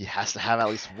nickname? He has to have at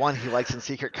least one he likes in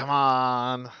secret. Come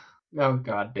on. Oh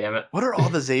god damn it. What are all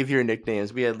the Xavier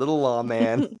nicknames? We had Little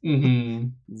Lawman,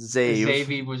 Mm-hmm. Zave.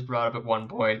 Xavier was brought up at one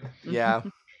point. Yeah.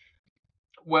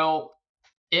 Well,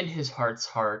 in his heart's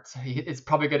heart, it's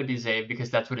probably going to be Zabe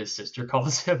because that's what his sister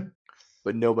calls him.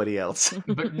 But nobody else.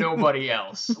 But nobody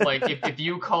else. Like, if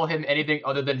you call him anything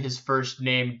other than his first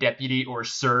name, Deputy or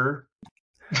Sir,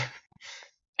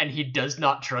 and he does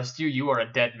not trust you, you are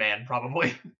a dead man,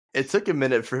 probably. It took a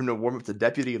minute for him to warm up to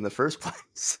deputy in the first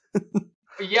place.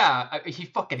 Yeah, he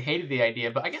fucking hated the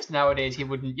idea, but I guess nowadays he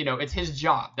wouldn't, it's his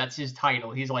job. That's his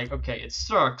title. He's like, okay, it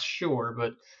sucks, sure,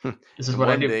 but this is what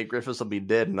I One do. day Griffiths will be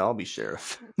dead and I'll be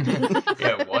sheriff.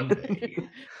 Yeah, one day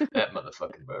that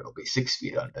motherfucking bird will be 6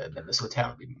 feet under, and then this hotel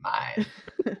will be mine.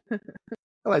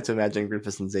 I like to imagine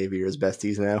Griffiths and Xavier as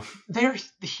besties now. They're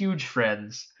huge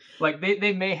friends. Like,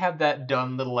 they may have that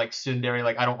dumb little, like, tsundere,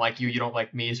 like, I don't like you, you don't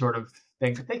like me sort of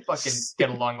thing, but they fucking get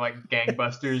along like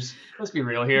gangbusters. Let's be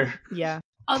real here. Yeah.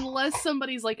 Unless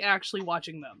somebody's like actually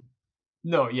watching them.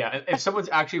 No, yeah. If someone's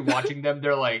actually watching them,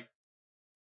 they're like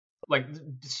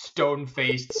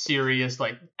stone-faced, serious,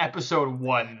 like episode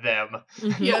 1 them.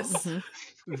 Yes.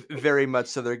 Very much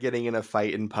so. They're getting in a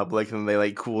fight in public and they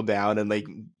like cool down and like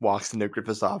walks into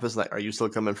Griffith's office like, are you still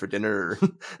coming for dinner?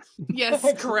 Yes,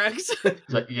 correct. It's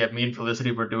like, yeah, me and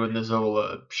Felicity were doing this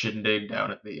whole shindig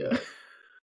down at the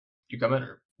you coming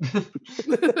or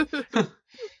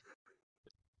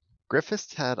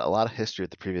Griffiths had a lot of history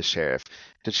with the previous sheriff.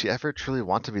 Did she ever truly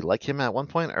want to be like him at one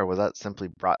point, or was that simply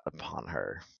brought upon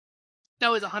her? That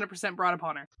was 100% brought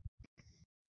upon her.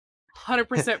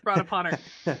 100% brought upon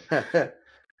her.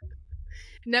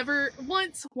 Never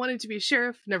once wanted to be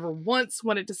sheriff, never once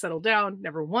wanted to settle down,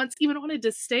 never once even wanted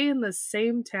to stay in the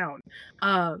same town.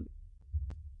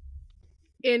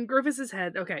 In Griffiths'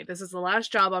 head, okay, this is the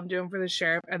last job I'm doing for the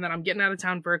sheriff, and then I'm getting out of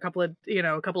town for a couple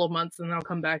of months, and then I'll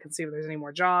come back and see if there's any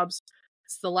more jobs.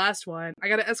 It's the last one. I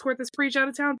gotta escort this preach out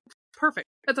of town. Perfect.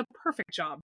 That's a perfect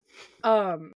job.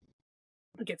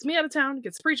 It gets me out of town,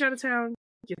 gets preach out of town,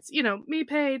 gets, me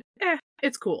paid.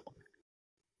 It's cool.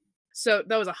 So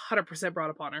that was 100% brought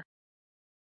upon her.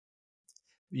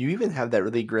 You even have that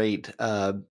really great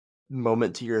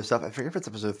moment to yourself. I forget if it's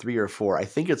episode 3 or 4. I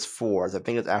think it's 4. I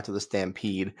think it's after the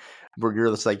stampede where you're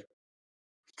just like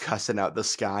cussing out the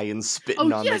sky and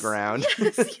spitting on the ground.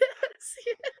 Yes.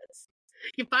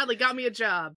 You finally got me a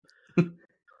job.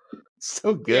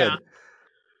 So good.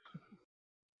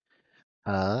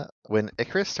 Yeah. When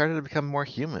Icarus started to become more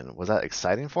human, was that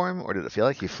exciting for him, or did it feel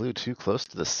like he flew too close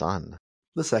to the sun?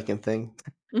 The second thing,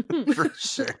 for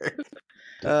sure.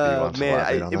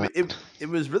 Man, it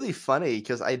was really funny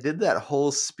because I did that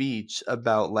whole speech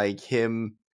about like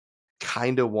him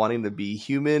kind of wanting to be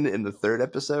human in the 3rd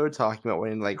episode, talking about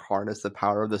wanting to like harness the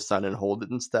power of the sun and hold it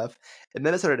and stuff. And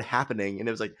then it started happening, and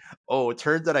it was like, oh, it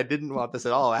turns out I didn't want this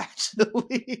at all.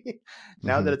 Actually,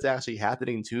 now that it's actually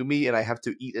happening to me, and I have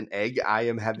to eat an egg, I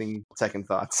am having second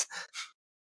thoughts.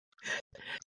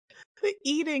 The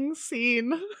eating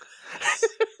scene.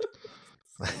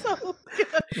 So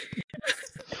good.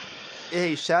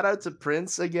 Hey, shout out to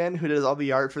Prince again, who does all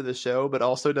the art for the show, but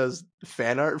also does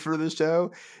fan art for the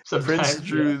show. Prince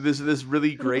drew this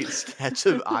really great sketch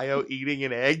of Io eating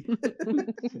an egg.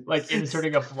 Like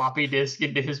inserting a floppy disk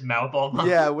into his mouth almost.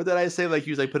 Yeah, what did I say? Like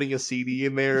he was like putting a CD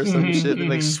in there or some shit and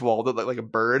like swallowed it like a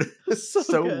bird. It's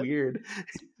so weird.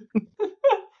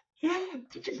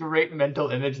 Such a great mental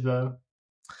image, though.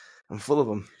 I'm full of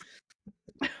them.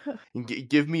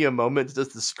 Give me a moment to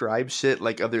just describe shit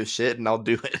like other shit, and I'll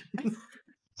do it.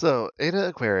 So,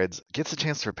 Ada Aquarids gets a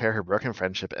chance to repair her broken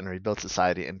friendship and rebuild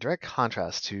society in direct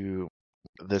contrast to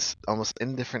this almost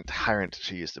indifferent tyrant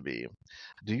she used to be.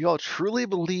 Do you all truly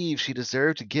believe she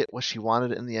deserved to get what she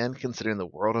wanted in the end, considering the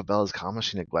world of Bella's Comma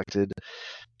she neglected,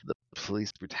 the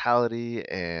police brutality,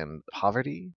 and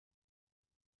poverty?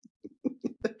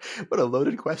 What a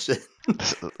loaded question.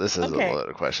 This is a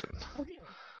loaded question. Okay.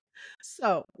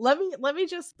 So let me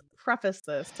just preface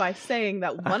this by saying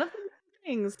that one of the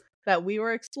things that we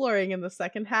were exploring in the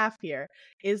second half here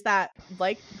is that,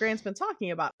 like Grant's been talking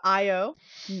about, Io,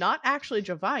 not actually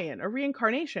Javian, a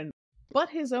reincarnation, but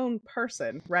his own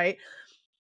person, right?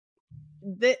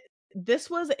 This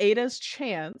was Ada's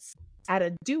chance at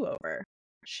a do-over.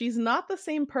 She's not the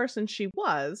same person she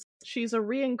was. She's a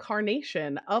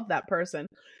reincarnation of that person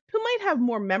who might have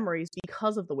more memories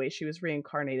because of the way she was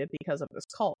reincarnated because of this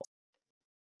cult.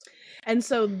 And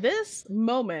so this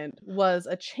moment was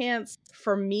a chance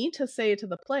for me to say to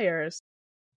the players,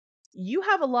 you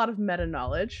have a lot of meta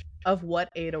knowledge of what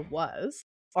Ada was.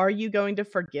 Are you going to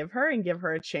forgive her and give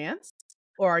her a chance?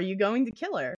 Or are you going to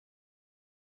kill her?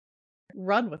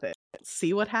 Run with it.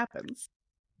 See what happens.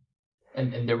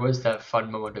 And there was that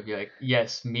fun moment of like,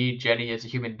 yes, me, Jenny, as a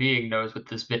human being, knows what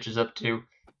this bitch is up to,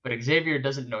 but Xavier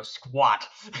doesn't know squat.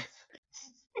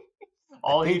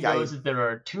 All he knows is there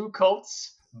are two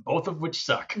cults, both of which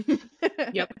suck.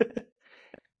 Yep.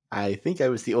 I think I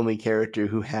was the only character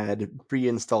who had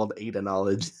pre-installed Ada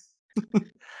knowledge.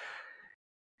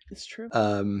 It's true.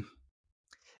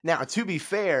 Now, to be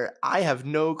fair, I have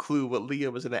no clue what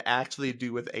Leah was going to actually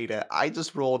do with Ada. I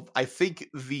just rolled, I think,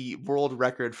 the world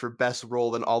record for best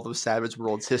roll in all of Savage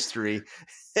Worlds history,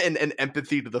 and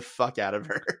empathy to the fuck out of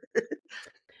her.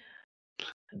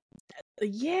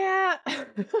 Yeah.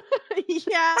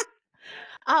 Yeah.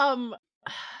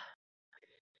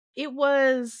 It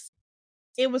was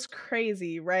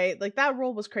crazy, right? Like that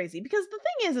role was crazy because the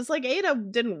thing is, it's like Ada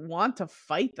didn't want to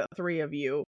fight the three of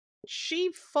you.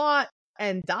 She fought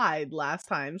and died last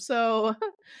time. So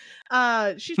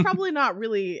she's probably not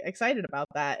really excited about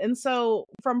that. And so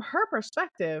from her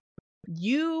perspective,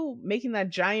 you making that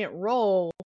giant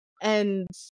role and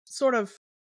sort of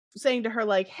saying to her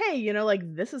like, hey, like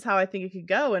this is how I think it could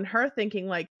go, and her thinking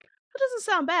like, that doesn't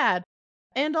sound bad.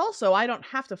 And also, I don't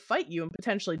have to fight you and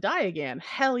potentially die again.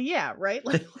 Hell yeah, right?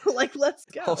 Like let's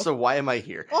go. Also, why am I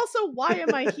here? Also, why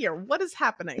am I here? What is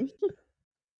happening?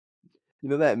 You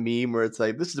know that meme where it's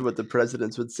like, this is what the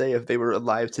presidents would say if they were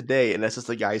alive today, and that's just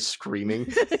a guy screaming.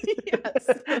 Yes.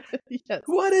 Yes.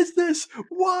 What is this?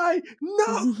 Why?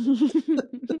 No!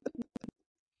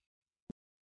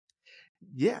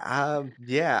 Yeah,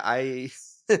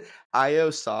 Io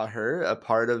saw her, a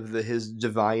part of his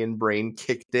Javian brain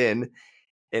kicked in,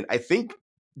 and I think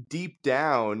deep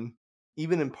down,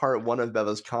 even in part 1 of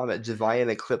Bella's Comet,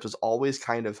 Javian Eclipse was always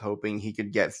kind of hoping he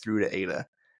could get through to Ada.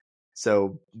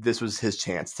 So this was his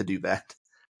chance to do that.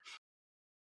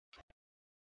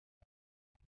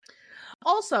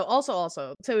 Also,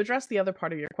 to address the other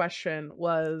part of your question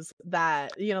was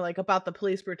that, like about the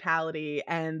police brutality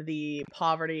and the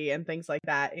poverty and things like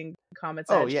that in Comet's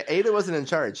Edge. Oh, yeah, Ada wasn't in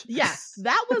charge. Yeah,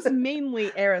 that was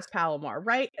mainly Eris Palomar,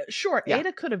 right? Sure, Yeah.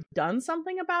 Ada could have done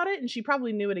something about it, and she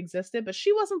probably knew it existed, but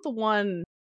she wasn't the one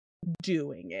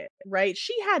doing it, right?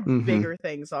 She had bigger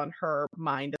things on her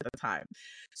mind at the time.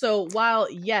 So while,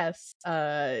 yes,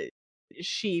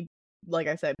 she, like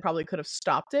I said, probably could have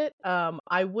stopped it,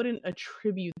 I wouldn't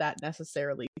attribute that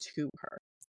necessarily to her.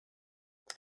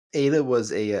 Ada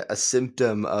was a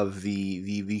symptom of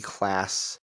the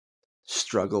class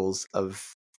struggles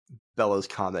of Bella's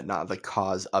Comet, not the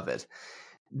cause of it.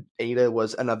 Ada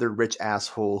was another rich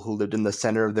asshole who lived in the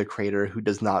center of the crater who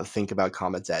does not think about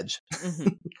Comet's Edge.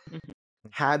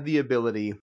 Had the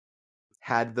ability,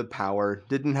 had the power,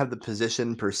 didn't have the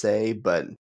position per se, but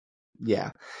yeah.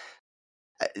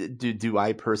 Do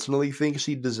I personally think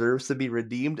she deserves to be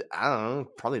redeemed? I don't know,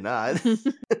 probably not.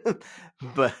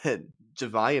 But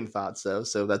Javian thought so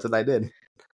that's what I did.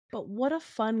 But what a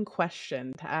fun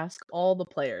question to ask all the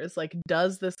players. Like,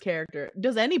 does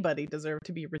anybody deserve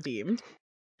to be redeemed?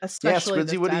 Especially yeah,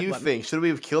 Squidzy, what do you think? Should we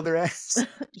have killed her ass?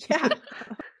 Yeah.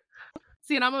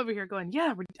 See, and I'm over here going,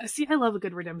 yeah, see, I love a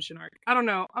good redemption arc. I don't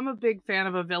know. I'm a big fan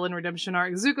of a villain redemption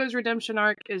arc. Zuko's redemption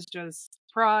arc is just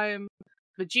prime.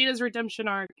 Vegeta's redemption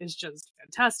arc is just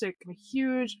fantastic. I'm a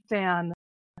huge fan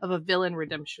of a villain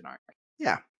redemption arc.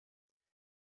 Yeah.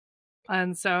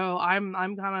 And so I'm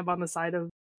kind of on the side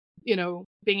of,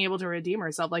 being able to redeem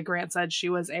herself. Like Grant said, she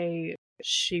was a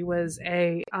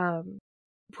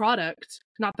product,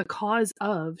 not the cause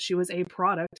of. She was a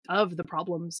product of the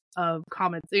problems of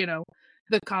Comet,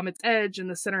 the Comet's Edge and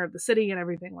the center of the city and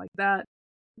everything like that.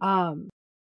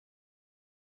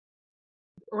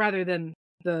 Rather than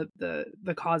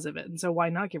the cause of it. And so why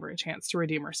not give her a chance to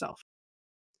redeem herself?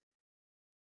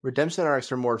 Redemption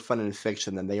arcs are more fun in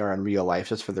fiction than they are in real life,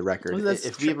 just for the record.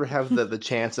 If we ever have the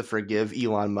chance to forgive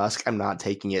Elon Musk, I'm not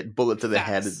taking it. Bullet to the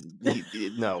head.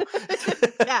 No.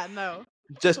 Yeah, no.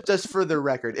 Just for the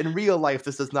record, in real life,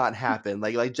 this does not happen.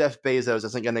 Like Jeff Bezos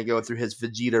isn't going to go through his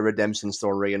Vegeta redemption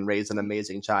story and raise an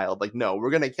amazing child. Like, no,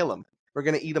 we're going to kill him. We're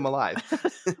going to eat him alive.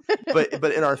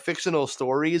 but in our fictional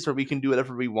stories where we can do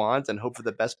whatever we want and hope for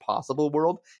the best possible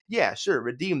world, yeah, sure,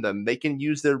 redeem them. They can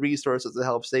use their resources to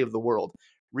help save the world.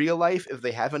 Real life, if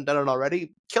they haven't done it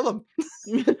already, kill them.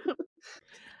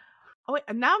 Oh, wait,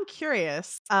 now I'm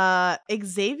curious.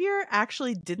 Xavier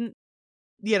actually didn't,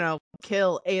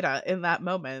 kill Ada in that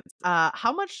moment.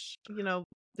 How much,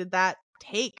 did that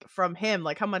take from him?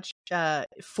 Like, how much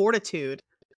fortitude?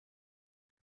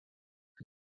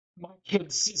 My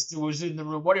kid sister was in the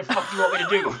room. What the fuck do you want me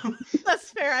to do?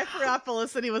 That's fair. I forgot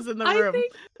Felicity was in the room.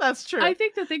 That's true. I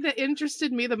think the thing that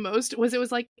interested me the most was it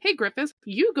was like, hey, Griffith,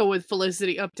 you go with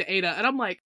Felicity up to Ada. And I'm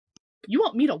like, you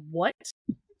want me to what?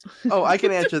 Oh, I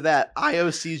can answer that. Io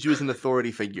sees you as an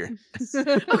authority figure.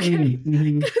 Okay.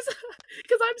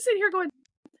 Because I'm sitting here going,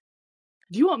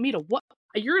 do you want me to what?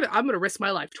 I'm gonna risk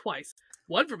my life twice.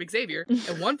 One from Xavier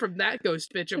and one from that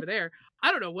ghost bitch over there.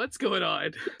 I don't know what's going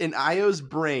on. In Io's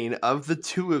brain, of the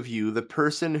two of you, the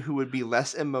person who would be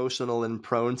less emotional and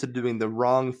prone to doing the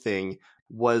wrong thing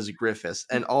was Griffiths.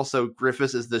 And also,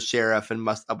 Griffiths is the sheriff and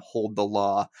must uphold the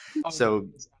law. So,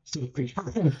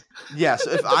 yeah,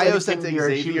 so if Io said to Xavier,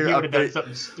 he would have done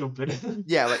something stupid.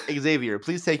 yeah, like, Xavier,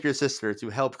 please take your sister to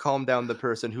help calm down the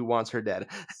person who wants her dead.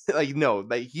 Like, no,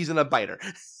 like, he's in a biter.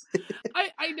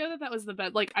 I know that was the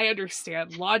best. Like, I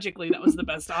understand logically that was the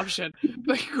best option,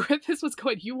 but Griffiths was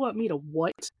going, you want me to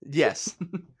what? Yes.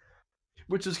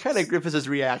 Which was kind of Griffiths'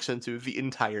 reaction to the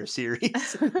entire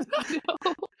series.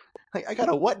 Like, I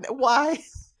gotta what? Why?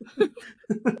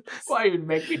 Why you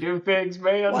make me do things,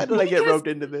 man? Why did I get roped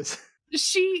into this?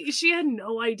 She had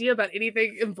no idea about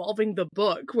anything involving the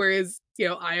book, whereas, you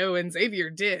know, Io and Xavier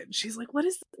did. She's like, what are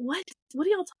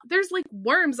y'all there's like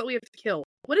worms that we have to kill.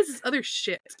 What is this other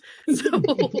shit? So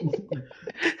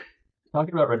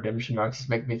Talking about redemption arcs is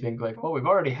making me think like, well, we've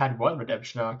already had one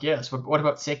redemption arc, yes. But what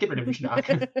about second redemption arc?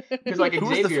 Because like Who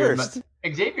was the first?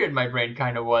 Xavier in my brain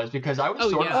kind of was, because I was Oh,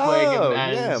 sort yeah. of playing him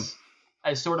Oh,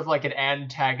 as sort of like an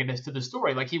antagonist to the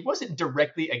story. Like he wasn't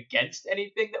directly against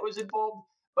anything that was involved,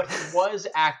 but he was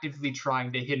actively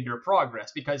trying to hinder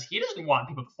progress because he doesn't want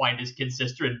people to find his kid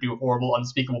sister and do horrible,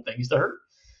 unspeakable things to her.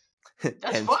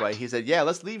 That's Hence fucked. why he said, yeah,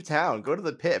 let's leave town. Go to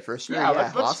the pit for sure. Yeah,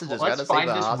 Hostages, let's gotta find save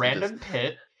the this hostages. random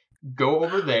pit, go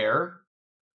over there,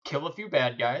 kill a few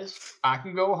bad guys. I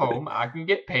can go home. I can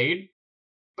get paid.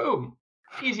 Boom.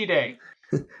 Easy day.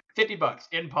 $50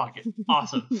 in pocket.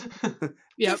 Awesome.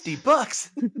 Yep.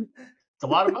 $50. It's a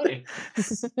lot of money.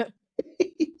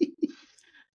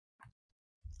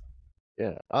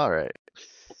 Yeah. All right.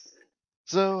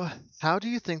 So, how do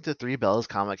you think the three Bells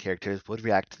comic characters would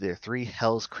react to their three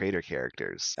Hell's Crater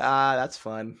characters? That's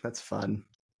fun. That's fun.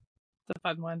 It's a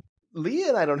fun one. Leah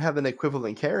and I don't have an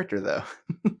equivalent character, though.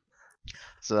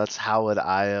 So that's how would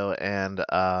Io and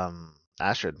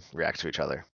Astrid react to each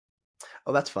other?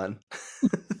 Oh, that's fun.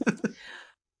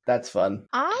 That's fun.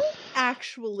 I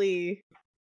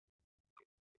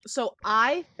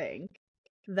think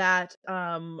that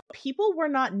people were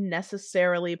not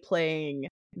necessarily playing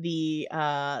the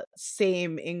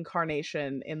same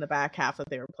incarnation in the back half that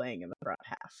they were playing in the front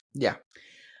half. Yeah.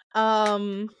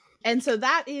 And so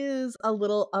that is a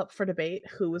little up for debate,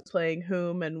 who was playing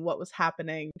whom and what was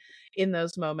happening in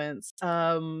those moments.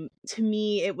 To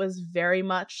me, it was very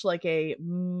much like a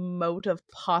mote of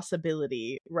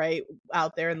possibility, right,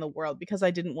 out there in the world, because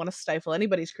I didn't want to stifle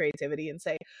anybody's creativity and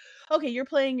say, okay, you're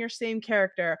playing your same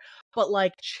character, but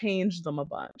like change them a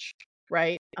bunch,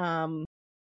 right?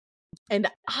 And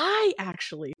I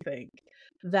actually think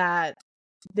that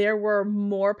there were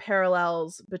more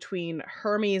parallels between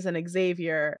Hermes and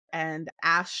Xavier and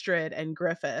Astrid and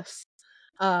Griffiths.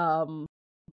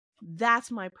 That's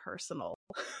my personal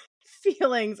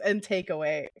feelings and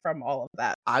takeaway from all of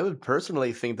that. I would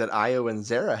personally think that Io and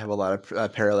Zara have a lot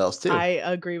of parallels, too. I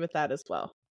agree with that as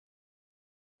well.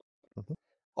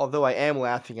 Although I am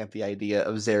laughing at the idea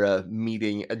of Zara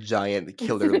meeting a giant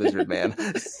killer lizard man.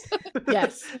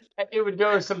 Yes. It would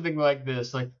go something like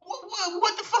this, like,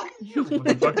 what the fuck? What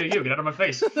the fuck are you? Get out of my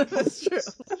face. That's true.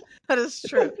 That is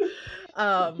true.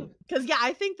 Because yeah,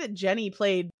 I think that Jenny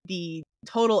played the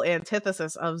total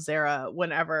antithesis of Zara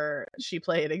whenever she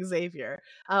played Xavier.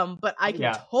 But I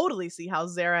can totally see how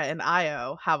Zara and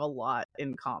Io have a lot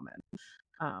in common.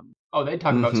 They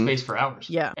talk about space for hours.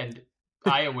 Yeah. And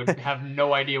Io would have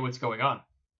no idea what's going on.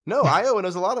 No, Io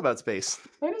knows a lot about space.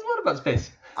 He knows a lot about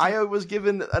space. Io was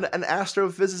given an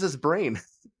astrophysicist's brain.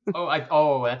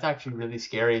 That's actually really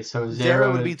scary. So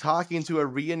Zara would be talking to a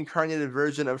reincarnated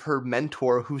version of her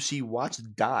mentor who she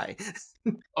watched die.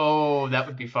 Oh, that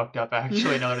would be fucked up,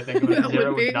 actually, now that I think about it.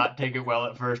 Zara would not take it well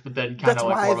at first, but then kind of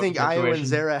like... That's why I think Io and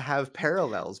Zara have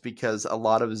parallels, because a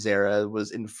lot of Zara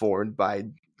was informed by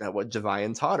what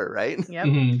Javian taught her, right?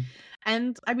 Yep.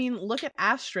 And I mean, look at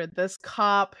Astrid, this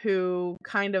cop who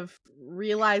kind of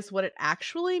realized what it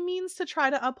actually means to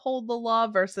try to uphold the law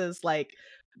versus like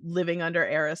living under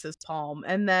Eris's palm.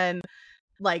 And then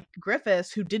like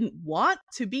Griffiths, who didn't want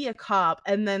to be a cop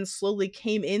and then slowly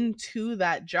came into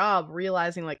that job,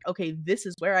 realizing like, okay, this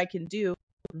is where I can do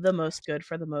the most good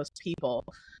for the most people.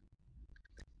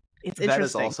 It's interesting. That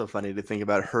is also funny to think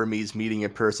about Hermes meeting a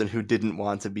person who didn't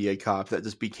want to be a cop that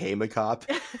just became a cop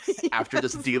after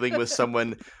just dealing with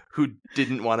someone who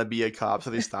didn't want to be a cop,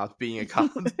 so they stopped being a cop.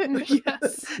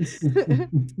 Yes.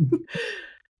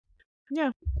 Yeah.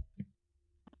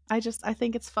 I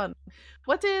think it's fun.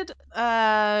 What did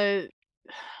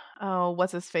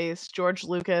what's his face, George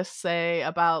Lucas say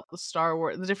about the Star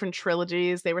Wars, the different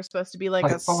trilogies? They were supposed to be like a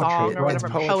Like poetry, song it or whatever.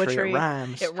 rhymes. Poetry. It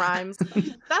rhymes. It rhymes.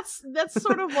 That's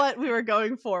sort of what we were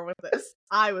going for with this.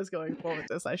 I was going for with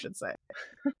this, I should say.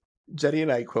 Jenny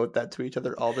and I quote that to each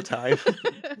other all the time,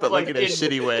 but like in a in-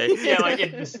 shitty way. Yeah, like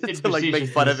in to like make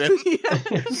fun of him.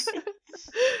 Yes.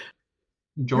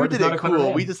 George Who is did not it a clever cool?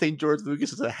 man. We just think George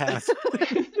Lucas is a hat.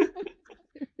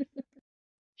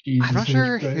 Jesus I'm not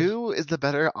sure Christ. who is the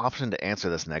better option to answer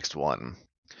this next one.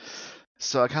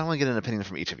 So I kind of want to get an opinion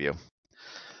from each of you.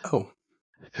 Oh.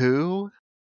 Who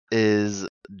is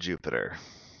Jupiter?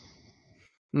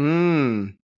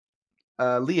 Leah,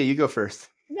 you go first.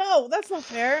 No, that's not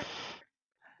fair.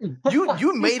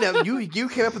 You made him. You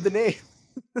came up with the name.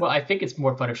 Well, I think it's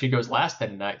more fun if she goes last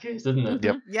then in that case, isn't it?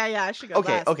 Yep. Yeah, I should go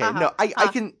Okay, last. okay. Haha. No, I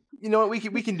Ha. can. You know what?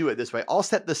 We can do it this way. I'll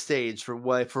set the stage for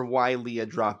why Leah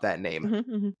dropped that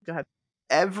name. Go ahead.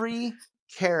 Every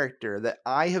character that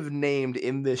I have named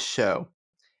in this show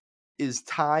is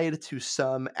tied to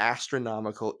some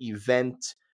astronomical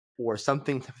event or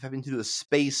something having to do with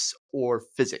space or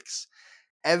physics.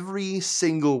 Every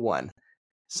single one.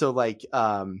 So like,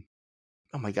 oh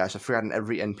my gosh, I've forgotten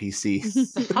every NPC.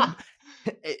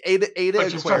 Ada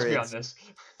But just trust me on Aquarids. this.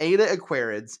 Ada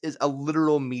Aquarids is a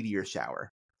literal meteor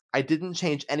shower. I didn't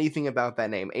change anything about that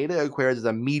name. Ada Aquarids is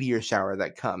a meteor shower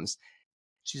that comes.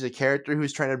 She's a character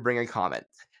who's trying to bring a comet.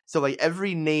 So like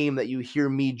every name that you hear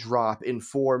me drop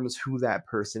informs who that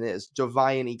person is.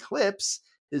 Jovian Eclipse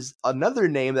is another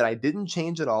name that I didn't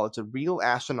change at all. It's a real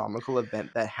astronomical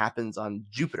event that happens on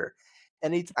Jupiter.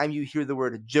 Anytime you hear the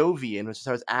word Jovian, which is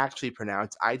how it's actually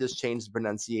pronounced, I just changed the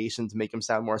pronunciation to make him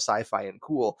sound more sci-fi and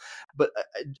cool. But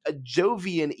a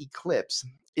Jovian eclipse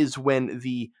is when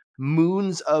the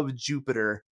moons of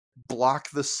Jupiter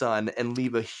block the sun and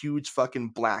leave a huge fucking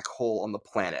black hole on the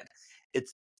planet.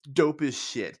 It's dope as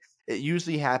shit. It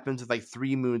usually happens with like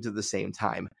 3 moons at the same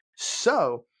time.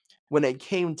 So when it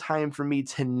came time for me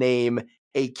to name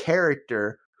a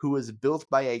character who was built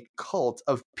by a cult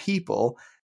of people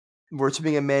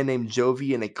worshiping a man named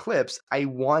Jovian Eclipse, I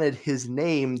wanted his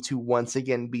name to once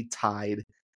again be tied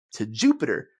to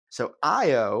Jupiter. So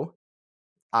Io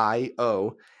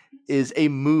is a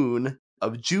moon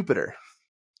of Jupiter.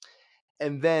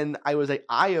 And then I was like,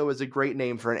 Io is a great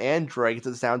name for an android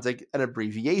because it sounds like an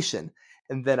abbreviation.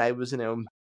 And then I was, I'm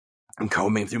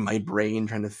combing through my brain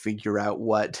trying to figure out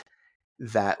what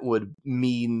that would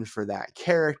mean for that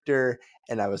character.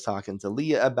 And I was talking to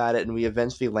Leah about it, and we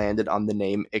eventually landed on the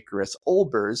name Icarus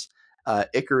Olbers.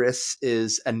 Icarus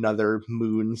is another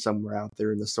moon somewhere out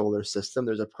there in the solar system.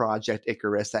 There's a Project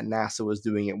Icarus that NASA was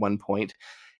doing at one point.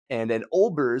 And then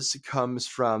Olbers comes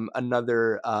from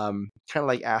another kind of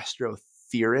like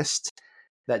astro-theorist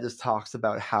that just talks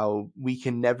about how we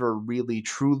can never really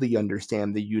truly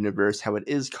understand the universe, how it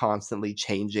is constantly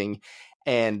changing.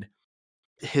 And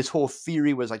his whole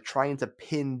theory was like trying to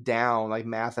pin down like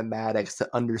mathematics to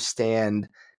understand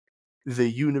the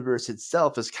universe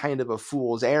itself is kind of a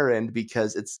fool's errand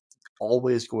because it's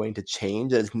always going to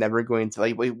change. It's never going to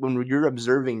like when you're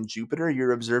observing Jupiter,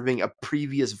 you're observing a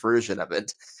previous version of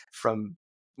it from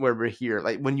where we're here.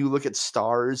 Like when you look at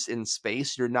stars in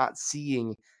space, you're not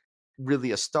seeing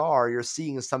really a star, you're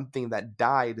seeing something that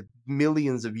died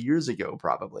millions of years ago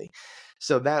probably.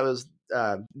 So that was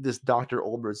this Dr.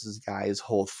 Olbers' guy's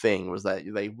whole thing was that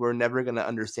like we're never going to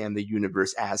understand the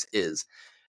universe as is.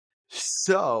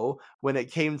 So when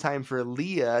it came time for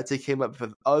Leah to come up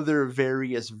with other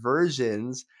various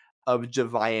versions of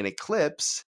Jovian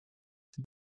Eclipse,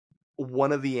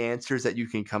 one of the answers that you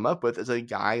can come up with is a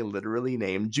guy literally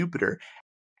named Jupiter.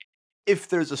 If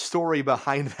there's a story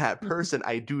behind that person,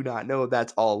 I do not know.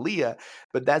 That's all Leah,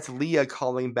 but that's Leah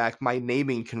calling back my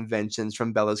naming conventions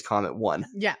from Bella's Comet 1.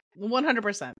 Yeah,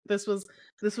 100%. This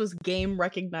was game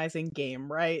recognizing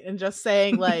game, right? And just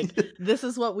saying like this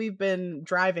is what we've been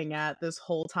driving at this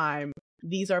whole time.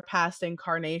 These are past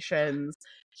incarnations.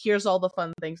 Here's all the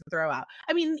fun things to throw out.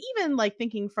 I mean, even like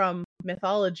thinking from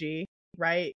mythology,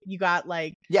 right? You got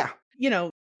like Yeah.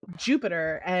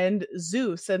 Jupiter and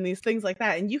Zeus and these things like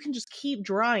that, and you can just keep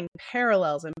drawing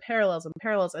parallels and parallels and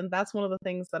parallels. And that's one of the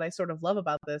things that I sort of love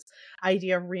about this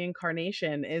idea of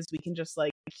reincarnation is we can just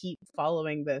like keep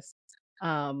following this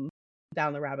down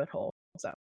the rabbit hole.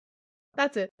 So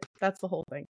that's it. That's the whole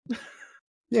thing.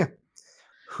 Yeah.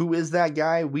 Who is that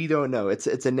guy? We don't know. It's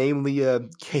a name Leah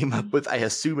came up with, I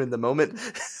assume, in the moment.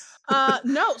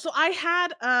 No, so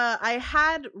I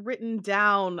had written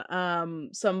down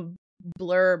some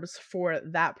blurbs for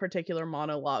that particular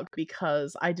monologue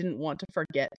because I didn't want to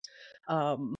forget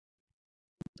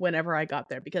whenever I got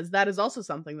there, because that is also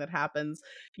something that happens.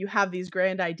 You have these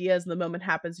grand ideas and the moment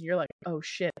happens and you're like, oh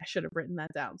shit, I should have written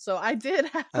that down. So I did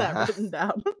have that written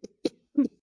down.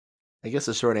 I guess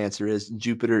the short answer is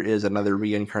Jupiter is another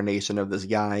reincarnation of this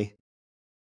guy.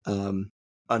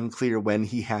 Unclear when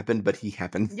he happened, but he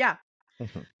happened. Yeah.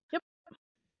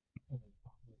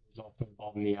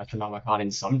 Involving the Astronomicon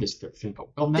in some description, but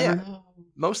we'll never know.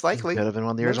 Most likely. Could have been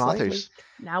one of the Most original likely. authors.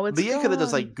 Now it's Leah could have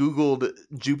just gone. like Googled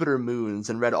Jupiter moons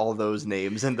and read all those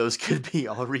names, and those could be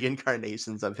all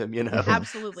reincarnations of him, you know?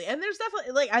 Absolutely. And there's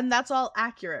definitely like, and that's all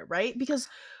accurate, right? Because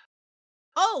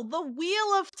the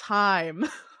Wheel of Time.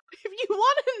 If you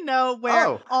want to know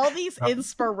where all these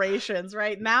inspirations,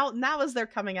 right? Now as they're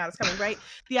coming out, it's coming, right?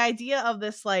 The idea of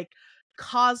this like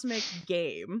cosmic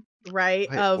game, right?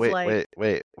 Wait.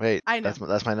 I know.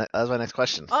 That's my next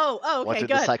question. Okay, What did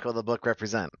good. the cycle of the book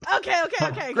represent? Okay.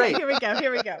 Great. Here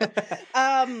we go.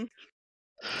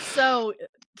 So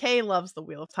Kay loves the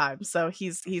Wheel of Time, so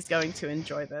he's going to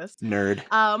enjoy this. Nerd.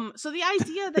 So the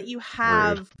idea that you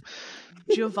have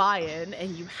Jovian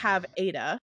and you have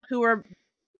Ada, who are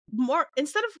more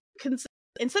instead of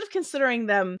considering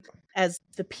them as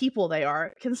the people they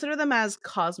are, consider them as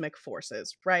cosmic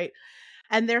forces, right?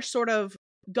 And they're sort of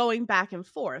going back and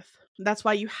forth. That's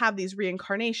why you have these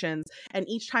reincarnations, and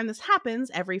each time this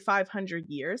happens, every 500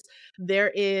 years,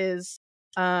 there is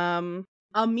a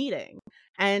meeting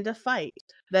and a fight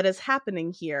that is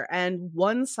happening here, and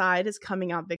one side is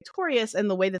coming out victorious, and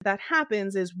the way that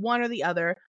happens is one or the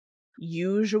other,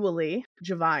 usually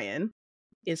Jovian,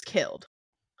 is killed,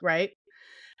 right?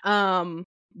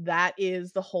 That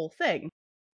is the whole thing.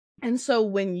 And so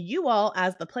when you all,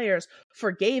 as the players,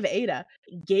 forgave Ada,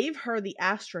 gave her the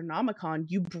Astronomicon,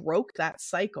 you broke that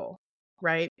cycle,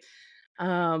 right?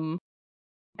 And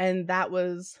that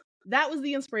was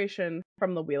the inspiration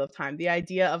from the Wheel of Time. The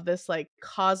idea of this like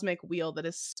cosmic wheel that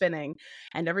is spinning,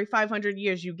 and every 500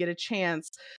 years you get a chance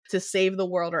to save the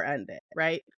world or end it,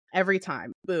 right? Every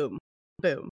time. Boom.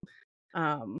 Boom.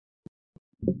 And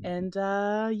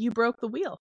you broke the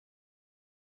wheel.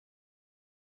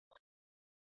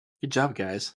 Good job,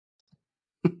 guys.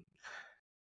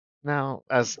 Now,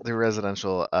 as the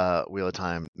residential Wheel of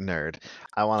Time nerd,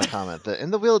 I want to comment that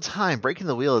in the Wheel of Time, breaking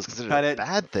the wheel is considered a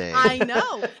bad thing. I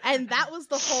know, and that was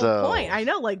the whole point. So- I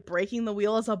know, like, breaking the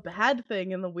wheel is a bad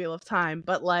thing in the Wheel of Time,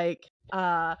 but like,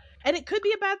 and it could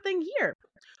be a bad thing here.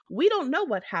 We don't know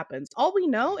what happens. All we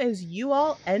know is you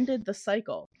all ended the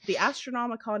cycle. The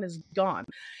Astronomicon is gone.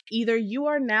 Either you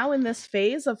are now in this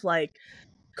phase of like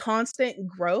constant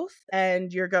growth and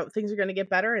things are going to get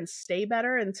better and stay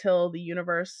better until the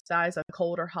universe dies a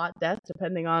cold or hot death,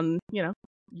 depending on,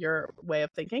 your way of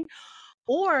thinking,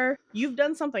 or you've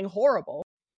done something horrible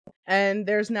and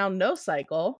there's now no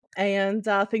cycle and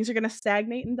things are going to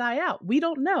stagnate and die out. We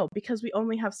don't know because we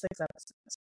only have 6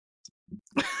 episodes.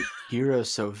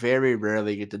 Heroes so very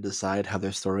rarely get to decide how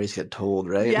their stories get told,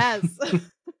 right? Yes.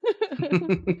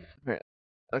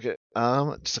 Okay.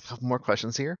 Just a couple more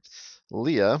questions here.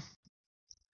 Leah,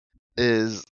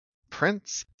 is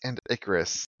Prince and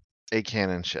Icarus a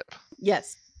canon ship?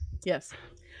 Yes. No,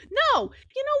 you know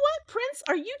what, Prince?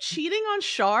 Are you cheating on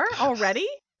Shar already?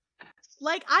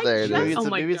 Like, There it is.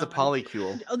 Maybe it's a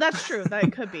polycule. Oh, that's true.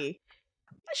 That could be.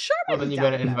 Shar might Well, then be you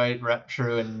down gotta with that. invite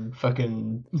Rapture and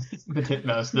fucking the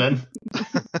Titmouse then.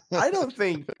 I don't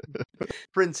think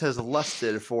Prince has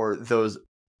lusted for those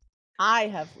I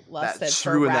have lusted that for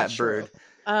shrew and that Ratshrew. bird.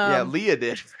 Yeah, Leah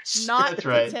did. Not That's the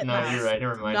right. titmouse. No, you're right.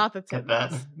 Never mind. Not the Cut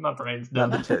that. titmouse. My brain's Not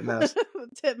done. the titmouse. The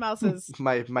titmouse is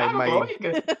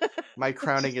My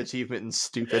crowning achievement in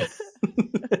stupid.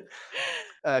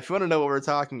 If you want to know what we're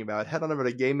talking about, head on over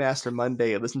to Game Master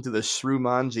Monday and listen to the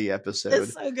Shrew-Manji episode,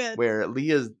 it's so good. where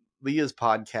Leah's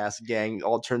podcast gang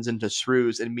all turns into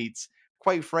shrews and meets,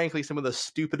 quite frankly, some of the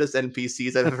stupidest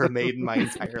NPCs I've ever made in my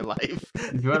entire life.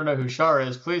 If you want to know who Shar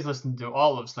is, please listen to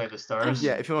all of Slay the Stars.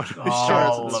 Yeah, if you want to know who Shar is,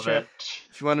 all of it.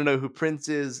 if you want to know who Prince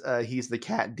is, he's the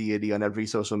cat deity on every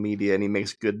social media, and he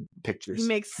makes good pictures. He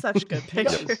makes such good He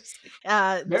does. pictures.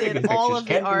 Very Did good all pictures. of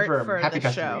the Can art confirm. for Happy the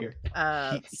customer show.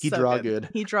 here. He So draw good.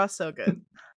 He draws so good.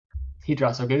 He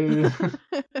draws so good.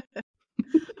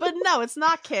 But no, it's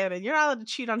not canon. You're not allowed to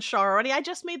cheat on Shar already. I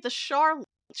just made the Shar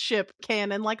ship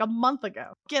canon like a month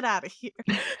ago. Get out of here.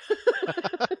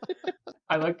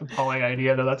 I like the poly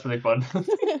idea, though. That's really fun.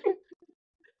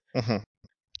 All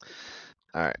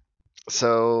right.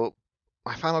 So,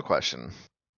 my final question.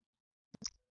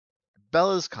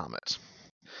 Bella's comet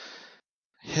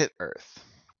hit Earth.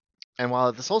 And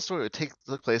while this whole story would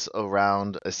took place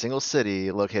around a single city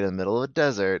located in the middle of a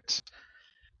desert,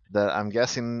 that I'm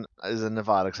guessing is in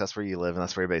Nevada, because that's where you live and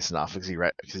that's where you're basing off, because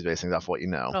he's basing it off what you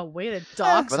know. Oh, way to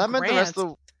dox But that meant the rest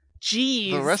Grant. of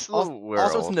Jeez. the rest of the world.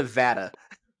 Also, it's Nevada.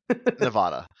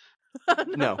 Nevada.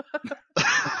 No,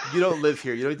 you don't live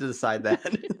here. You don't get to decide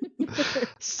that.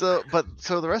 So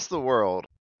the rest of the world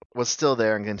was still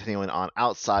there and continuing on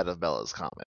outside of Bella's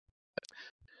Comet,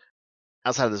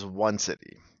 outside of this one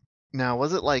city. Now,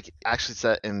 was it like actually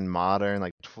set in modern,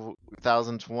 like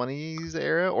 2020s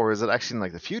era, or is it actually in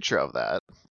like the future of that?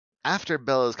 After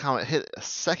Bella's Comet hit a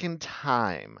second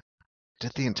time,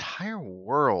 did the entire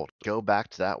world go back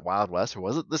to that Wild West, or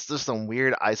was it this just some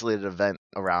weird isolated event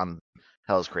around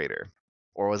Hell's Crater?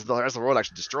 Or was the rest of the world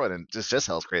actually destroyed and just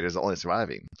Hell's Crater is the only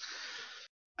surviving?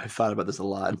 I've thought about this a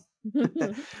lot.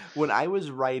 When I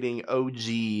was writing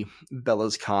OG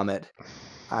Bella's Comet,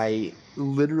 I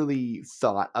literally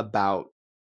thought about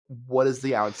what is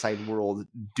the outside world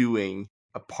doing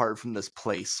apart from this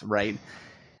place, right?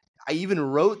 I even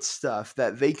wrote stuff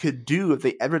that they could do if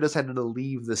they ever decided to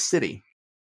leave the city.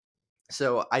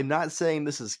 So I'm not saying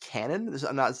this is canon.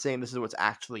 I'm not saying this is what's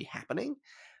actually happening.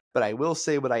 But I will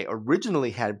say what I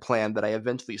originally had planned that I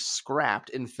eventually scrapped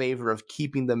in favor of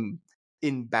keeping them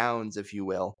in bounds, if you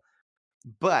will.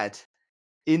 But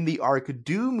in the Ark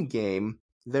Doom game,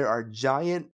 there are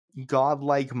giant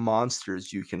godlike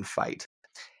monsters you can fight.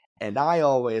 And I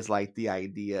always like the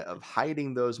idea of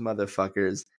hiding those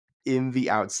motherfuckers in the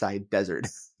outside desert.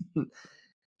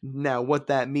 Now, what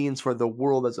that means for the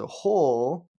world as a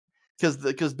whole,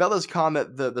 because Bella's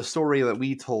Comet, the story that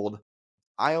we told,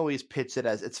 I always pitch it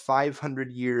as it's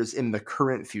 500 years in the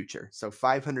current future. So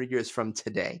 500 years from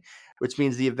today, which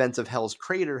means the events of Hell's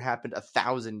Crater happened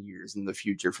 1,000 years in the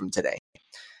future from today.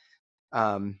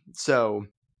 So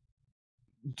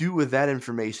do with that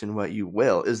information what you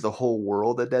will. Is the whole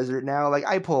world a desert now? Like,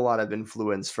 I pull a lot of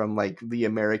influence from like the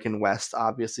American West,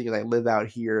 obviously, because I live out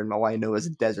here and all I know is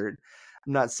a desert.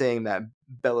 I'm not saying that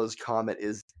Bella's Comet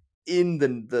is in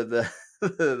the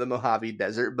the Mojave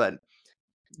Desert, but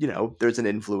you know, there's an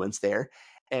influence there.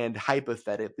 And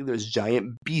hypothetically, there's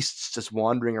giant beasts just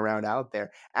wandering around out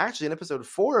there. Actually, in episode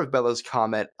 4 of Bella's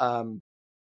Comet,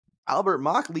 Albert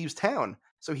Mock leaves town,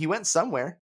 so he went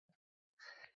somewhere.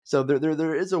 So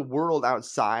there is a world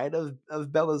outside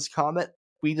of Bella's Comet.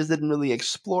 We just didn't really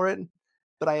explore it,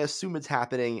 but I assume it's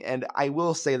happening. And I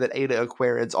will say that Ada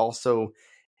Aquarids also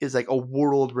is like a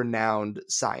world-renowned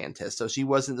scientist. So she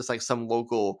wasn't just like some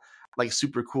local, like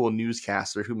super cool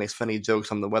newscaster who makes funny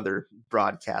jokes on the weather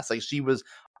broadcast. Like, she was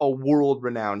a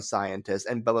world-renowned scientist,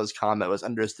 and Bella's Comet was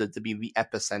understood to be the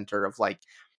epicenter of like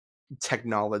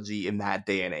technology in that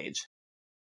day and age.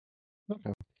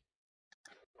 Okay.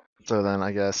 So then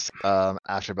I guess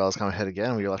after Bella's Comet hit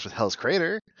again, we were left with Hell's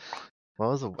Crater. What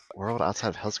was the world outside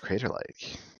of Hell's Crater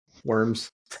like?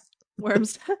 Worms. Well,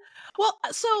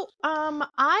 so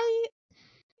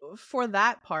for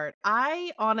that part,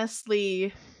 I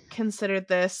honestly considered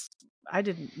this. I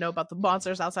didn't know about the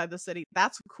monsters outside the city.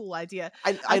 That's a cool idea.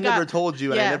 I never told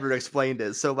you, and I never explained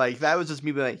it. So like, that was just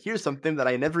me being like, here's something that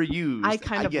I never used. I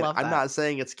kind of love that. I'm not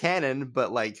saying it's canon,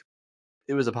 but like,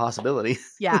 it was a possibility.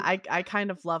 Yeah, I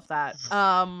kind of love that.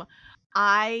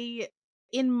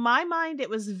 In my mind, it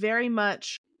was very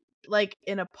much like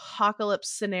an apocalypse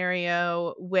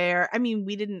scenario where, I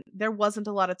mean, there wasn't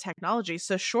a lot of technology.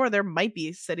 So sure, there might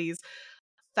be cities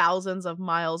thousands of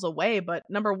miles away, but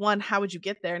number one, how would you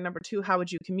get there? Number two, how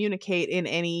would you communicate in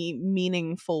any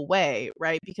meaningful way,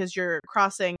 right? Because you're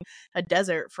crossing a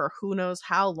desert for who knows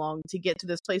how long to get to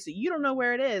this place that you don't know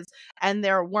where it is, and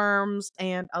there are worms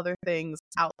and other things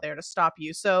out there to stop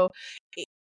you. So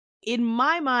in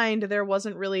my mind, there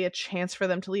wasn't really a chance for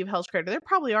them to leave Hell's Crater. There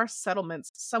probably are settlements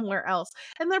somewhere else,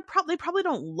 and they probably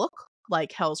don't look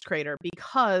like Hell's Crater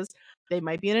because they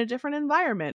might be in a different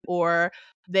environment, or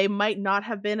they might not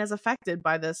have been as affected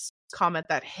by this comet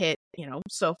that hit,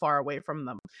 so far away from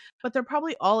them. But they're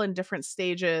probably all in different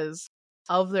stages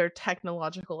of their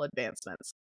technological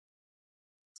advancements.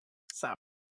 So,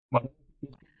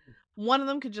 one of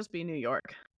them could just be New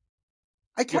York.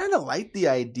 I kind of like the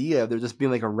idea of there just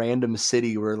being like a random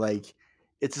city where like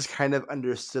it's just kind of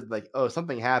understood like, oh,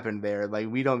 something happened there. Like,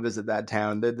 we don't visit that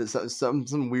town. There's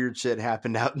some weird shit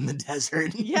happened out in the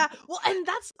desert. Yeah, well, and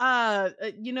that's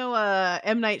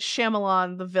M. Night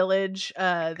Shyamalan, The Village,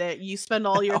 that you spend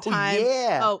all your time.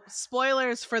 Oh,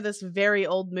 spoilers for this very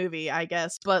old movie, I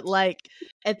guess. But like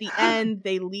at the end,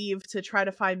 they leave to try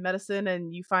to find medicine,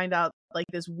 and you find out like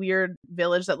this weird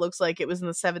village that looks like it was in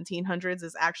the 1700s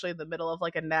is actually in the middle of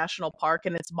like a national park,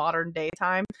 and it's modern day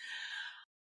time.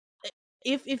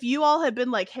 If you all had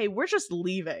been like, hey, we're just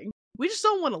leaving, we just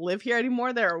don't want to live here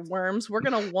anymore. There are worms. We're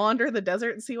going to wander the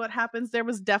desert and see what happens. There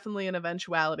was definitely an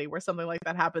eventuality where something like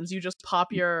that happens. You just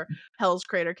pop your Hell's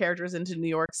Crater characters into New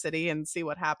York City and see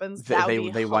what happens. That would be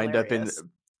They wind up in hilarious.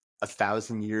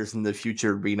 1,000 years in the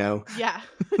future, Reno. Yeah.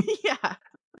 Yeah.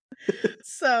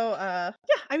 So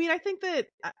I mean, I think that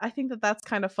that's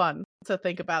kind of fun to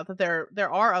think about, that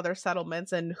there are other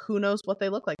settlements, and who knows what they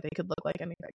look like. They could look like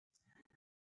anything.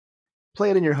 Play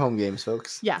it in your home games,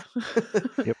 folks. Yeah.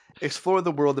 Yep. Explore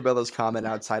the world of Bella's Comet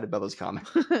outside of Bella's Comet.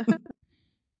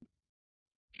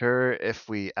 Sure, if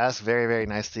we ask very, very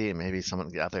nicely, and maybe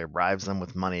someone out there bribes them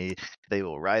with money, they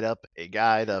will write up a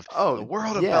guide of the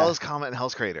world of Bella's Comet and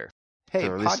Hell's Crater. Hey,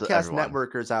 to release to podcast everyone.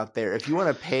 networkers out there, if you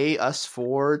want to pay us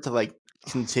to like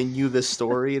continue this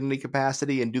story in any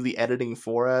capacity and do the editing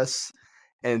for us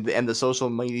and the social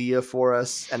media for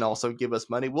us and also give us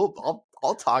money,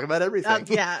 I'll talk about everything.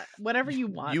 Yeah, whatever you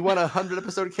want. You want a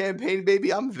 100-episode campaign,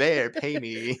 baby? I'm there. Pay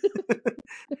me.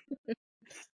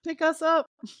 Pick us up.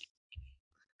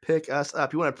 Pick us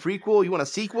up. You want a prequel? You want a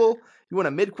sequel? You want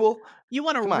a midquel? You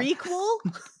want a Come on. requel?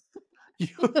 You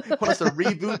want us to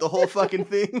reboot the whole fucking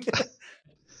thing?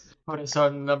 Put us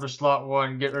on number slot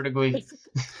 1. Get rid of Glee.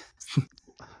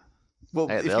 Well,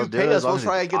 Hey, if they'll you do pay it us, as long we'll as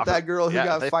try you and get offer- that girl who Yeah,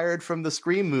 got they- fired from the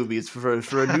Scream movies for a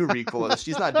new requel.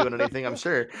 She's not doing anything, I'm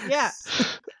sure. Yeah.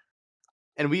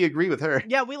 And we agree with her.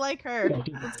 Yeah, we like her.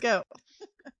 Let's go.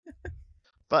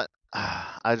 But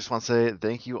I just want to say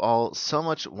thank you all so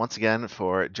much once again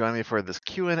for joining me for this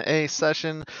Q&A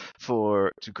session,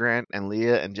 to Grant and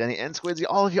Leah and Jenny and Squidzy,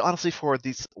 all of you, honestly, for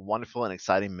these wonderful and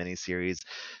exciting mini-series.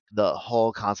 The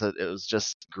whole concept, it was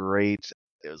just great.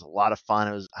 It was a lot of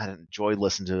fun. I enjoyed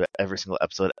listening to every single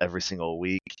episode every single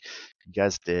week. You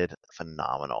guys did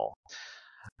phenomenal.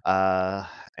 And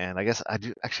I guess I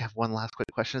do actually have one last quick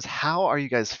question: is how are you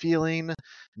guys feeling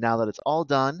now that it's all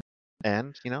done?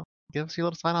 And give us your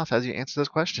little sign off as you answer this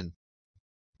question.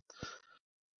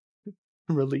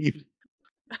 Relieved.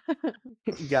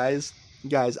 guys,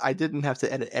 I didn't have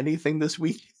to edit anything this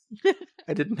week.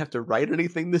 I didn't have to write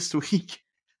anything this week.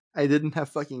 I didn't have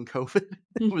fucking COVID.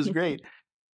 It was great.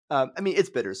 I mean, it's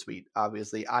bittersweet,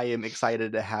 obviously. I am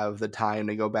excited to have the time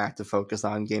to go back to focus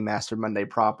on Game Master Monday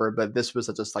proper, but this was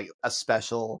just like a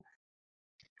special,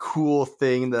 cool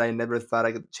thing that I never thought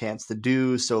I got the chance to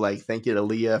do. So, like, thank you to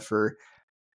Leah for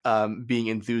being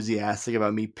enthusiastic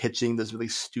about me pitching this really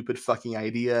stupid fucking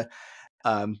idea.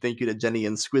 Thank you to Jenny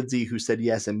and Squidzy, who said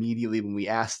yes immediately when we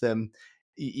asked them.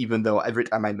 Even though every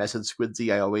time I message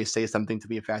Squidzy, I always say something to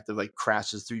the effect of like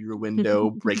crashes through your window,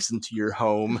 breaks into your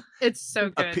home, It's so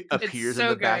good. appears it's so in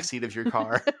the good. backseat of your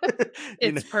car.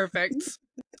 It's perfect.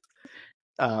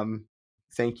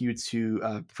 Thank you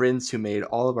to Prince, who made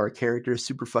all of our characters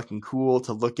super fucking cool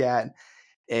to look at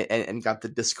and got the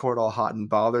Discord all hot and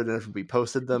bothered after we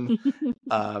posted them.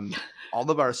 All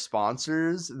of our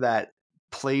sponsors that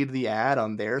played the ad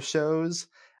on their shows.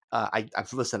 I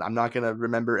listen. I'm not gonna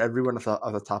remember everyone off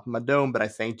the top of my dome, but I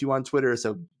thanked you on Twitter,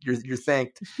 so you're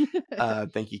thanked.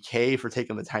 Thank you, Kay, for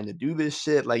taking the time to do this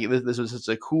shit. Like this was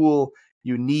such a cool,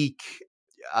 unique,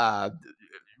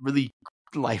 really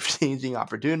life-changing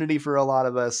opportunity for a lot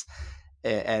of us,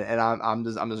 and I'm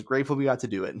just grateful we got to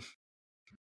do it.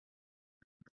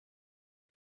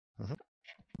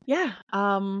 Yeah.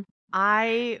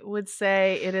 I would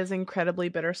say it is incredibly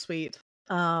bittersweet.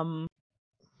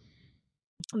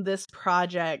 This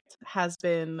project has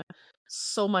been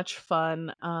so much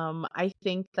fun. I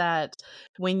think that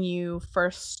when you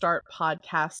first start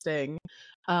podcasting,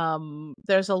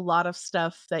 there's a lot of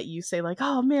stuff that you say like,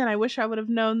 oh man, I wish I would have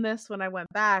known this when I went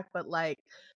back. But like,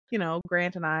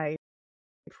 Grant and I,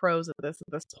 pros at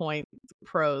this point,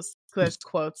 pros, there's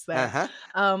quotes there.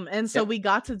 Uh-huh. And so Yep. we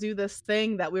got to do this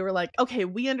thing that we were like, okay,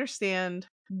 we understand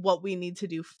what we need to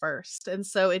do first. And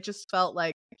so it just felt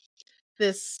like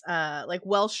this like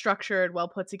well-structured, well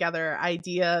put together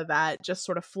idea that just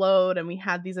sort of flowed, and we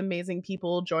had these amazing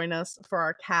people join us for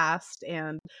our cast,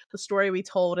 and the story we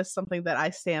told is something that I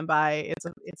stand by. It's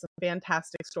a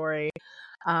fantastic story.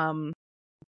 And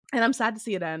I'm sad to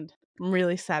see it end. I'm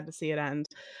really sad to see it end.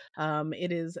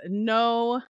 It is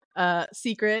no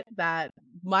secret that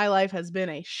my life has been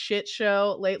a shit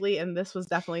show lately, and this was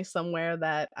definitely somewhere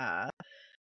that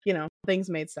things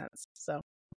made sense. So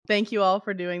thank you all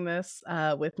for doing this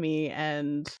with me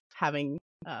and having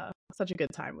such a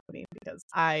good time with me, because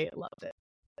I loved it,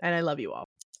 and I love you all.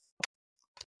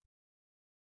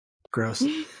 Gross.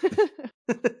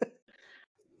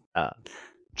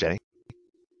 Jenny?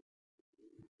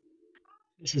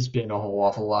 This has been a whole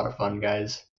awful lot of fun,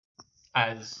 guys.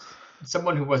 As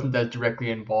someone who wasn't as directly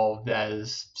involved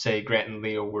as, say, Grant and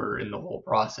Leo were in the whole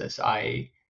process, I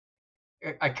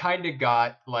I kind of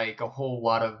got like a whole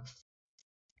lot of,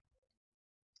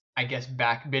 I guess,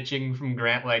 back bitching from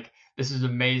Grant. Like, this is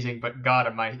amazing, but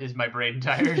God, is my brain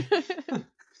tired?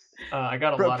 I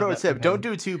got a lot Pro of that from tip: don't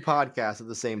him. do 2 podcasts at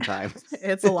the same time.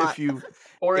 It's a lot. if you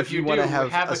Or if if you you wanna do,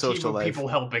 have a a team social of life. people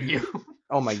helping you.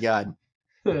 Oh my god,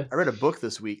 I read a book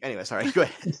this week. Anyway, sorry. Go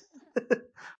ahead.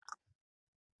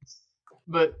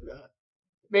 But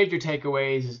major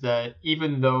takeaways is that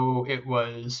even though it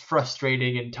was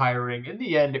frustrating and tiring, in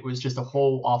the end it was just a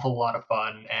whole awful lot of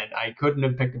fun, and I couldn't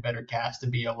have picked a better cast to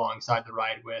be alongside the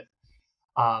ride with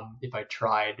if I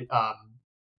tried.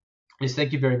 Just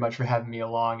thank you very much for having me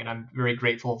along, and I'm very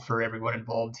grateful for everyone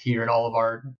involved here and all of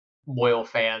our loyal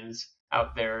fans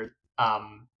out there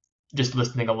just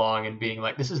listening along and being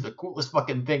like, this is the coolest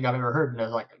fucking thing I've ever heard. And I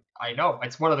was like, I know,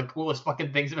 it's one of the coolest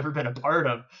fucking things I've ever been a part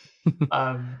of.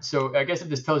 So I guess if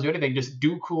this tells you anything, just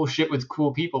do cool shit with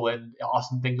cool people and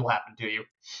awesome things will happen to you.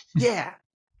 Yeah.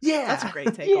 That's a great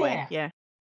takeaway. Yeah.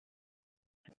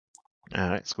 All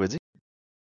right, Squidzy.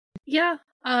 Yeah,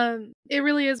 it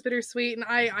really is bittersweet, and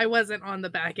I wasn't on the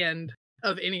back end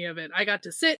of any of it. I got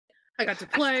to sit, I got to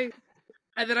play,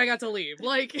 and then I got to leave.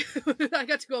 Like, I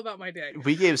got to go about my day.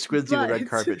 We gave Squidzy the red But-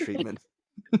 carpet treatment.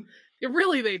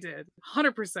 Really, they did.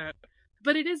 100%.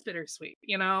 But it is bittersweet,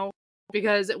 you know?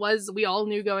 Because we all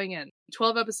knew going in.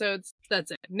 12 episodes, that's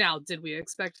it. Now, did we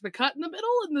expect the cut in the middle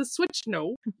and the switch?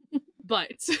 No. But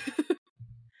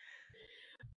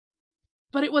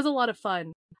it was a lot of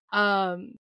fun.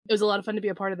 It was a lot of fun to be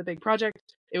a part of the big project.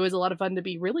 It was a lot of fun to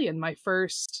be really in my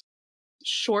first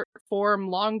short form,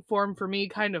 long form for me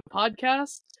kind of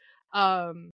podcast.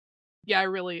 Yeah,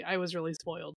 I was really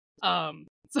spoiled.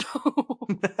 So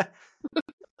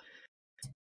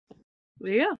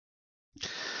yeah.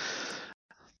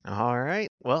 All right.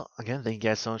 Well, again, thank you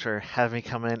guys so much for having me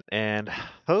come in and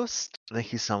host.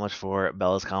 Thank you so much for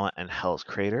Bella's Comment and Hell's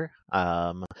Crater.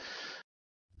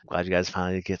 Glad you guys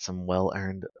finally get some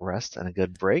well-earned rest and a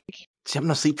good break. See, I'm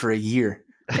gonna sleep for a year.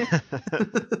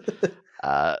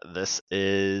 This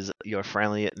is your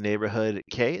friendly neighborhood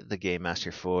K, the game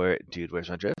master for Dude Where's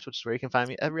My Drift, which is where you can find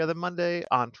me every other Monday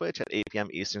on Twitch at 8 p.m.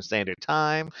 Eastern Standard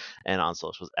Time and on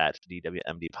socials at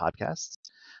DWMD Podcasts.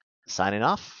 Signing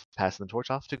off, passing the torch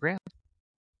off to Grant.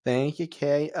 Thank you,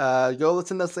 Kay. Go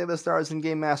listen to Slay the Stars and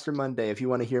Game Master Monday if you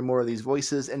want to hear more of these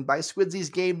voices. And buy Squidzy's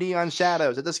game Neon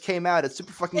Shadows. It just came out. It's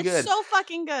super fucking It's good. so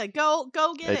fucking good. Go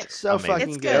get It's it. so amazing. fucking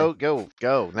It's good.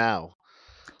 Go now.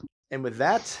 And with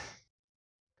that,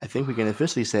 I think we can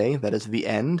officially say that is the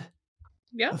end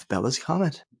Yeah. of Bella's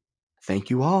Comment. Thank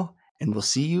you all, and we'll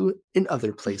see you in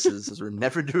other places as we're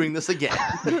never doing this again.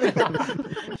 Good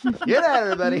night,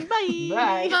 everybody. Bye.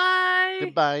 Bye. Bye.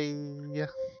 Goodbye.